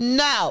together?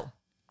 No.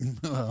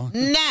 No.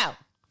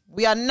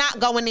 We are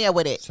not going there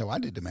with it. So I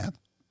did the math.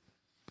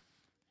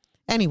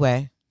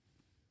 Anyway,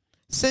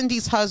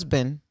 Cindy's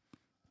husband,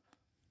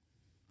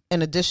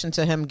 in addition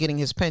to him getting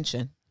his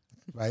pension,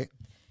 Right.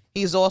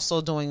 he's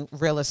also doing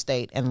real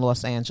estate in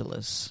Los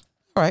Angeles.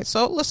 All right,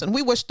 so listen,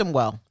 we wish them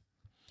well.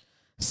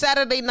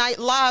 Saturday Night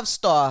Live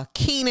star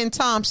Kenan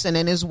Thompson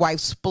and his wife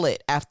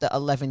split after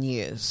 11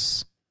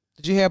 years.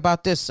 Did you hear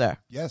about this, sir?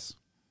 Yes.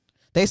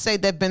 They say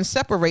they've been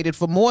separated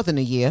for more than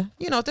a year.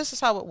 You know, this is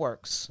how it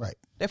works. Right.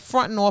 They're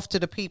fronting off to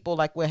the people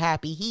like we're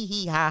happy, hee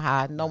hee ha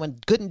ha, knowing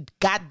good and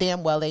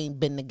goddamn well they ain't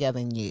been together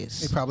in years.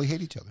 They probably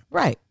hate each other.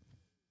 Right.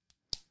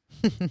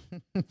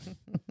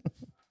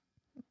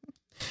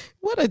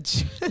 What a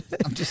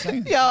I'm just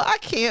saying. yo, I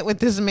can't with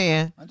this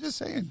man. I'm just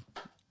saying.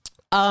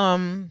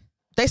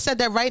 They said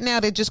that right now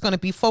they're just going to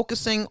be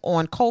focusing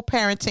on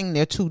co-parenting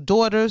their two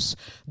daughters,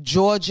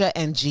 Georgia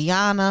and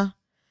Gianna.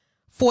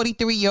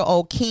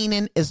 43-year-old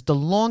Kenan is the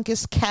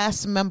longest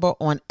cast member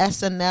on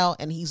SNL,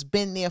 and he's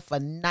been there for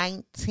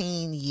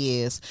 19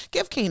 years.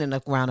 Give Kenan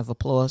a round of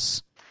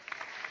applause.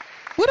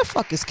 Where the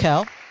fuck is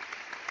Kel?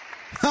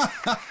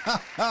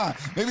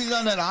 Maybe he's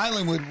on that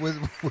island with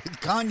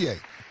Kanye.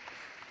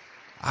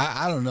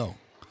 I don't know.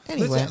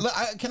 Anyway.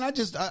 Listen, can I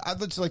just, I'd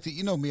just like to,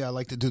 you know me, I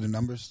like to do the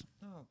numbers.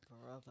 Oh,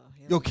 brother.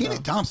 Yo,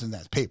 Kenan Thompson,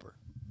 that's paper.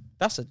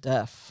 That's a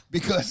death.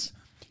 Because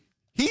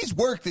he's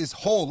worked his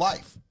whole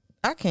life.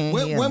 I can't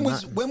hear When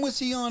nothing. was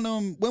he on,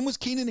 when was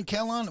Kenan and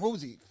Kel on? What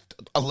was he,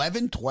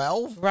 11,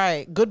 12?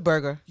 Right. Good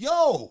Burger.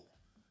 Yo,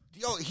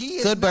 he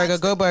is Good Burger.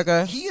 Good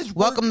Burger. He is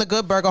Welcome to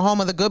Good Burger, home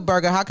of the Good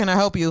Burger. How can I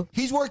help you?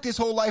 He's worked his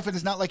whole life, and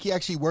it's not like he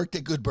actually worked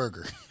at Good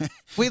Burger.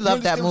 We You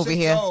love that understand what I'm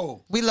movie saying? here.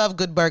 We love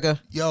Good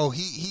Burger.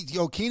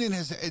 Kenan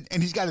has,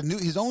 and he's got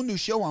his own new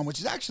show on, which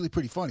is actually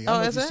pretty funny. I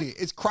don't know if you see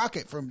it. It's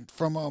Crockett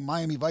from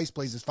Miami Vice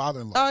plays his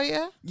father-in-law. Oh,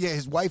 yeah? Yeah,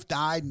 his wife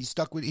died, and he's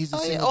stuck with. He's a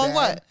single On dad.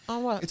 what?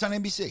 On what? It's on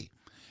NBC.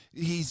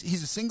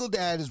 He's a single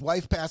dad. His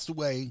wife passed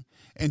away,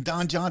 and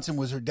Don Johnson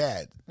was her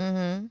dad.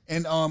 Mm-hmm.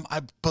 And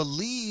I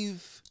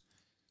believe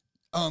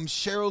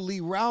Cheryl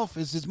Lee Ralph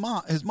is his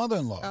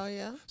mother-in-law. Oh,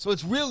 yeah? So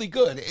it's really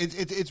good.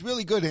 It's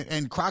really good.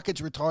 And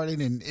Crockett's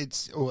retarded, and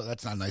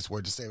that's not a nice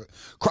word to say. But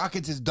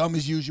Crockett's as dumb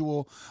as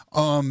usual.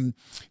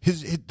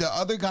 The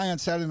other guy on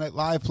Saturday Night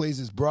Live plays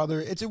his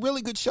brother. It's a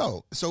really good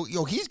show. So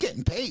he's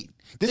getting paid.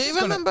 This is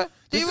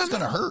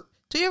gonna hurt.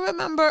 Do you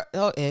remember?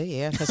 Oh,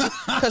 yeah.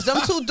 Because them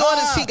two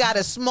daughters he got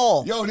is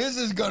small. Yo, this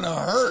is gonna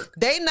hurt.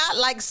 They not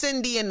like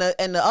Cindy and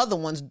the other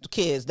one's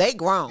kids. They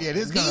grown. Yeah,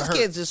 this is gonna hurt. These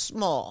kids is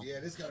small. Yeah,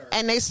 this is gonna hurt.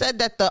 And they said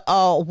that the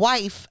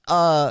wife,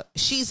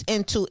 she's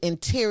into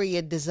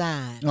interior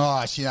design.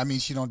 Oh, that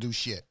means she don't do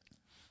shit.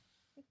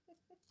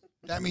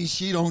 That means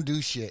she don't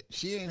do shit.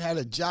 She ain't had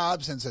a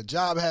job since a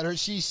job had her.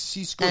 She's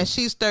screwed. And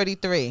she's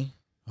 33.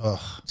 Ugh.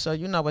 So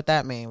you know what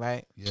that mean,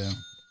 right? Yeah.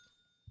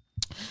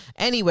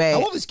 Anyway.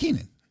 How old is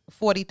Kenan?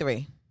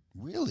 43.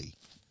 Really?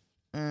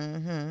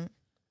 Mm-hmm.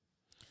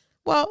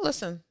 Well,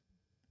 listen.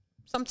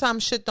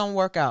 Sometimes shit don't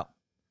work out.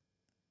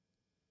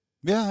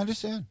 Yeah, I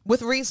understand.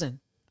 With reason.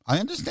 I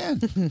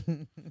understand.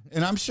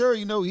 And I'm sure,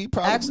 he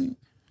probably...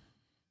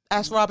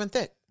 Ask Robin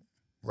Thicke.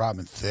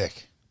 Robin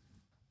Thicke.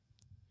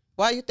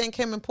 Why you think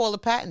him and Paula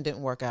Patton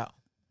didn't work out?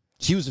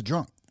 She was a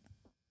drunk.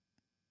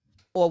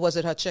 Or was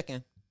it her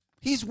chicken?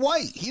 He's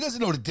white. He doesn't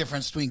know the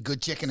difference between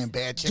good chicken and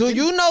bad chicken. Do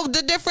you know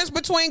the difference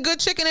between good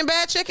chicken and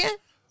bad chicken?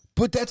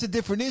 But that's a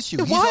different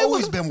issue. He's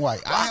always been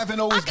white. I haven't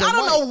always been white. I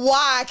don't know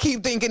why I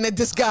keep thinking that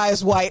this guy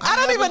is white. I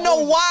don't even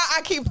know why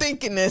I keep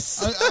thinking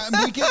this.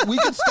 We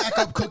could stack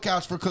up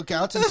cookouts for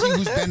cookouts and see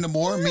who's been the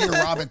more, me or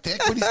Robin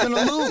Thicke, but he's going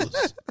to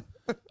lose.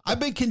 I've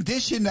been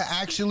conditioned to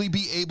actually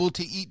be able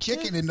to eat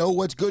chicken and know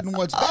what's good and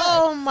what's bad.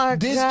 Oh, my God.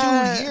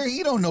 This dude here,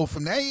 he don't know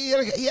from that. He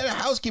had a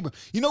housekeeper.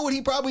 You know what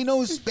he probably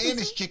knows?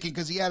 Spanish chicken,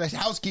 because he had a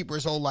housekeeper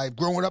his whole life,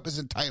 growing up as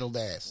entitled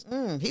ass.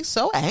 He's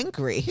so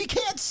angry. He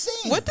can't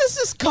sing. Where does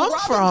this come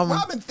from?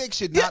 Robin Thicke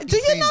should not be Do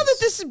you famous. know that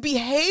this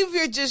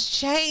behavior just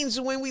changed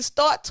when we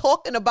start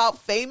talking about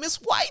famous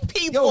white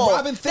people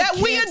Robin Thicke that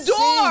we can't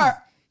adore? sing.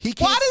 He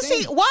can't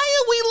sing.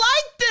 Why are we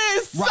like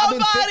this?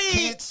 Robin Somebody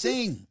Thicke can't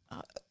sing.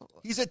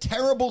 He's a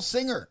terrible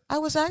singer. I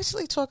was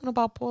actually talking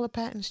about Paula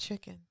Patton's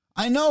chicken.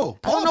 I know.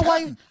 I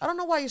don't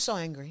know why you're so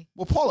angry.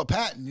 Well, Paula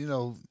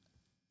Patton,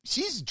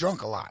 she's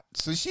drunk a lot,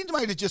 so she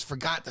might have just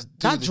forgot to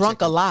do Not the drunk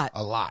chicken. a lot.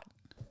 A lot.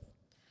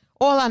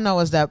 All I know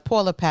is that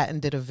Paula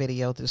Patton did a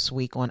video this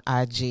week on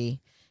IG.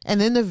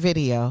 And in the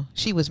video,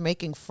 she was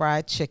making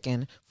fried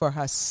chicken for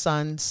her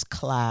son's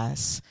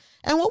class.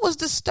 And what was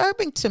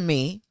disturbing to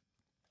me,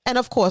 and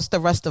of course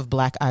the rest of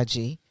Black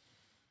IG,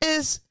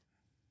 is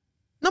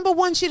number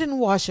one, she didn't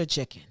wash her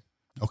chicken.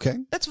 Okay.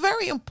 That's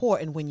very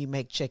important when you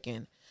make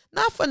chicken.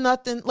 Not for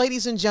nothing,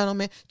 ladies and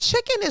gentlemen,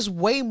 chicken is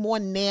way more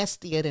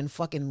nastier than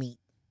fucking meat.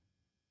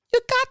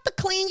 You got to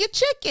clean your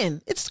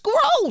chicken. It's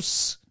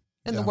gross.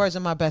 In the words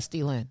of my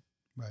bestie Lynn.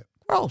 Right.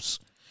 Gross.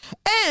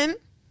 And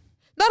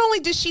not only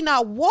did she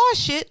not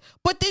wash it,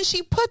 but then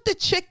she put the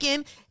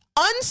chicken,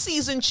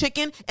 unseasoned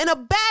chicken, in a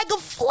bag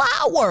of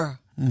flour.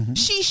 Mm-hmm.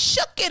 She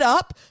shook it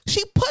up.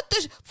 She put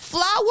the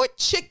floured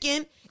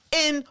chicken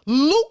in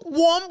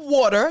lukewarm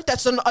water.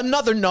 That's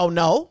another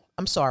no-no.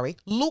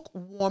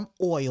 lukewarm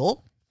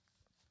oil.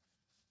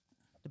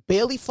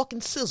 Barely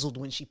fucking sizzled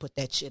when she put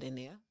that shit in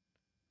there.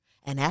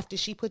 And after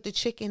she put the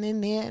chicken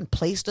in there and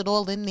placed it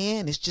all in there,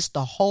 and it's just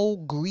a whole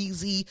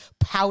greasy,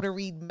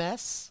 powdery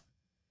mess,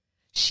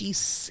 she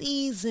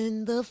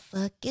seasoned the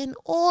fucking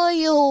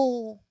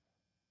oil.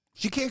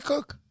 She can't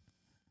cook.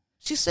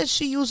 She said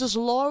she uses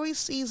Lori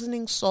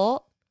seasoning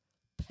salt,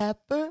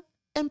 pepper,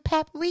 and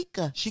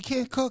paprika. She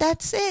can't cook.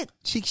 That's it.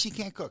 She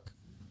can't cook.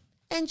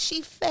 And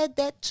she fed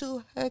that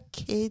to her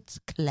kids'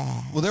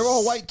 class. Well, they're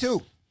all white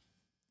too.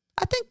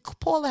 I think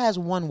Paula has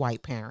one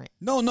white parent.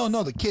 No,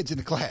 the kids in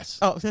the class.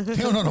 Oh. They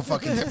don't know no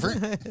fucking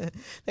different.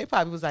 They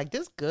probably was like,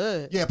 this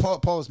good. Yeah,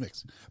 Paula's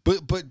mixed.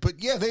 But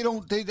yeah,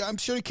 I'm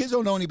sure the kids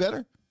don't know any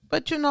better.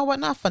 But you know what?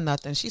 Not for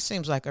nothing. She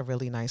seems like a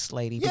really nice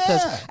lady.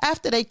 Because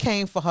after they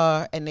came for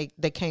her and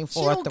they came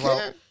for her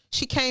throat,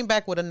 she came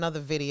back with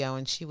another video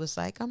and she was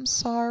like, I'm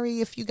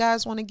sorry if you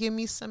guys want to give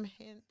me some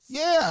hints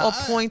or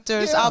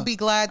pointers. I'll be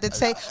glad to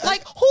take.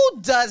 Like,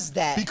 who does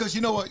that? Because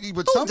you know what?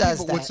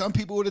 What some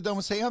people would have done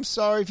was say, I'm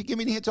sorry if you give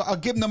me the hints. I'll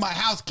give them to my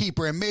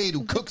housekeeper and maid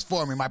who cooks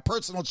for me, my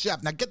personal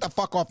chef. Now get the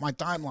fuck off my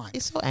timeline.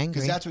 He's so angry.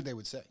 Because that's what they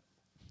would say.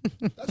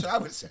 That's what I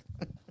would say.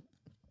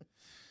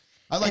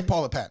 I like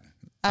Paula Patton.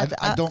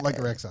 I don't like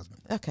her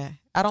ex-husband. Okay.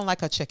 I don't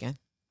like her chicken.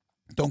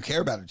 Don't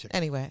care about her chicken.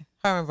 Anyway,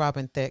 her and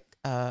Robin Thicke,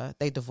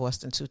 they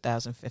divorced in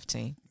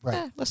 2015.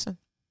 Right. Listen,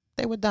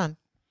 they were done.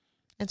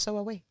 And so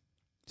are we.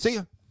 See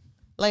ya.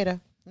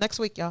 Later. Next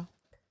week, y'all.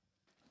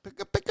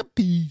 Pick a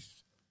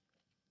piece.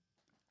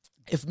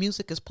 If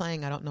music is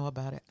playing, I don't know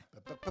about it.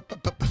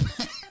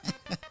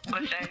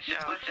 What's that show?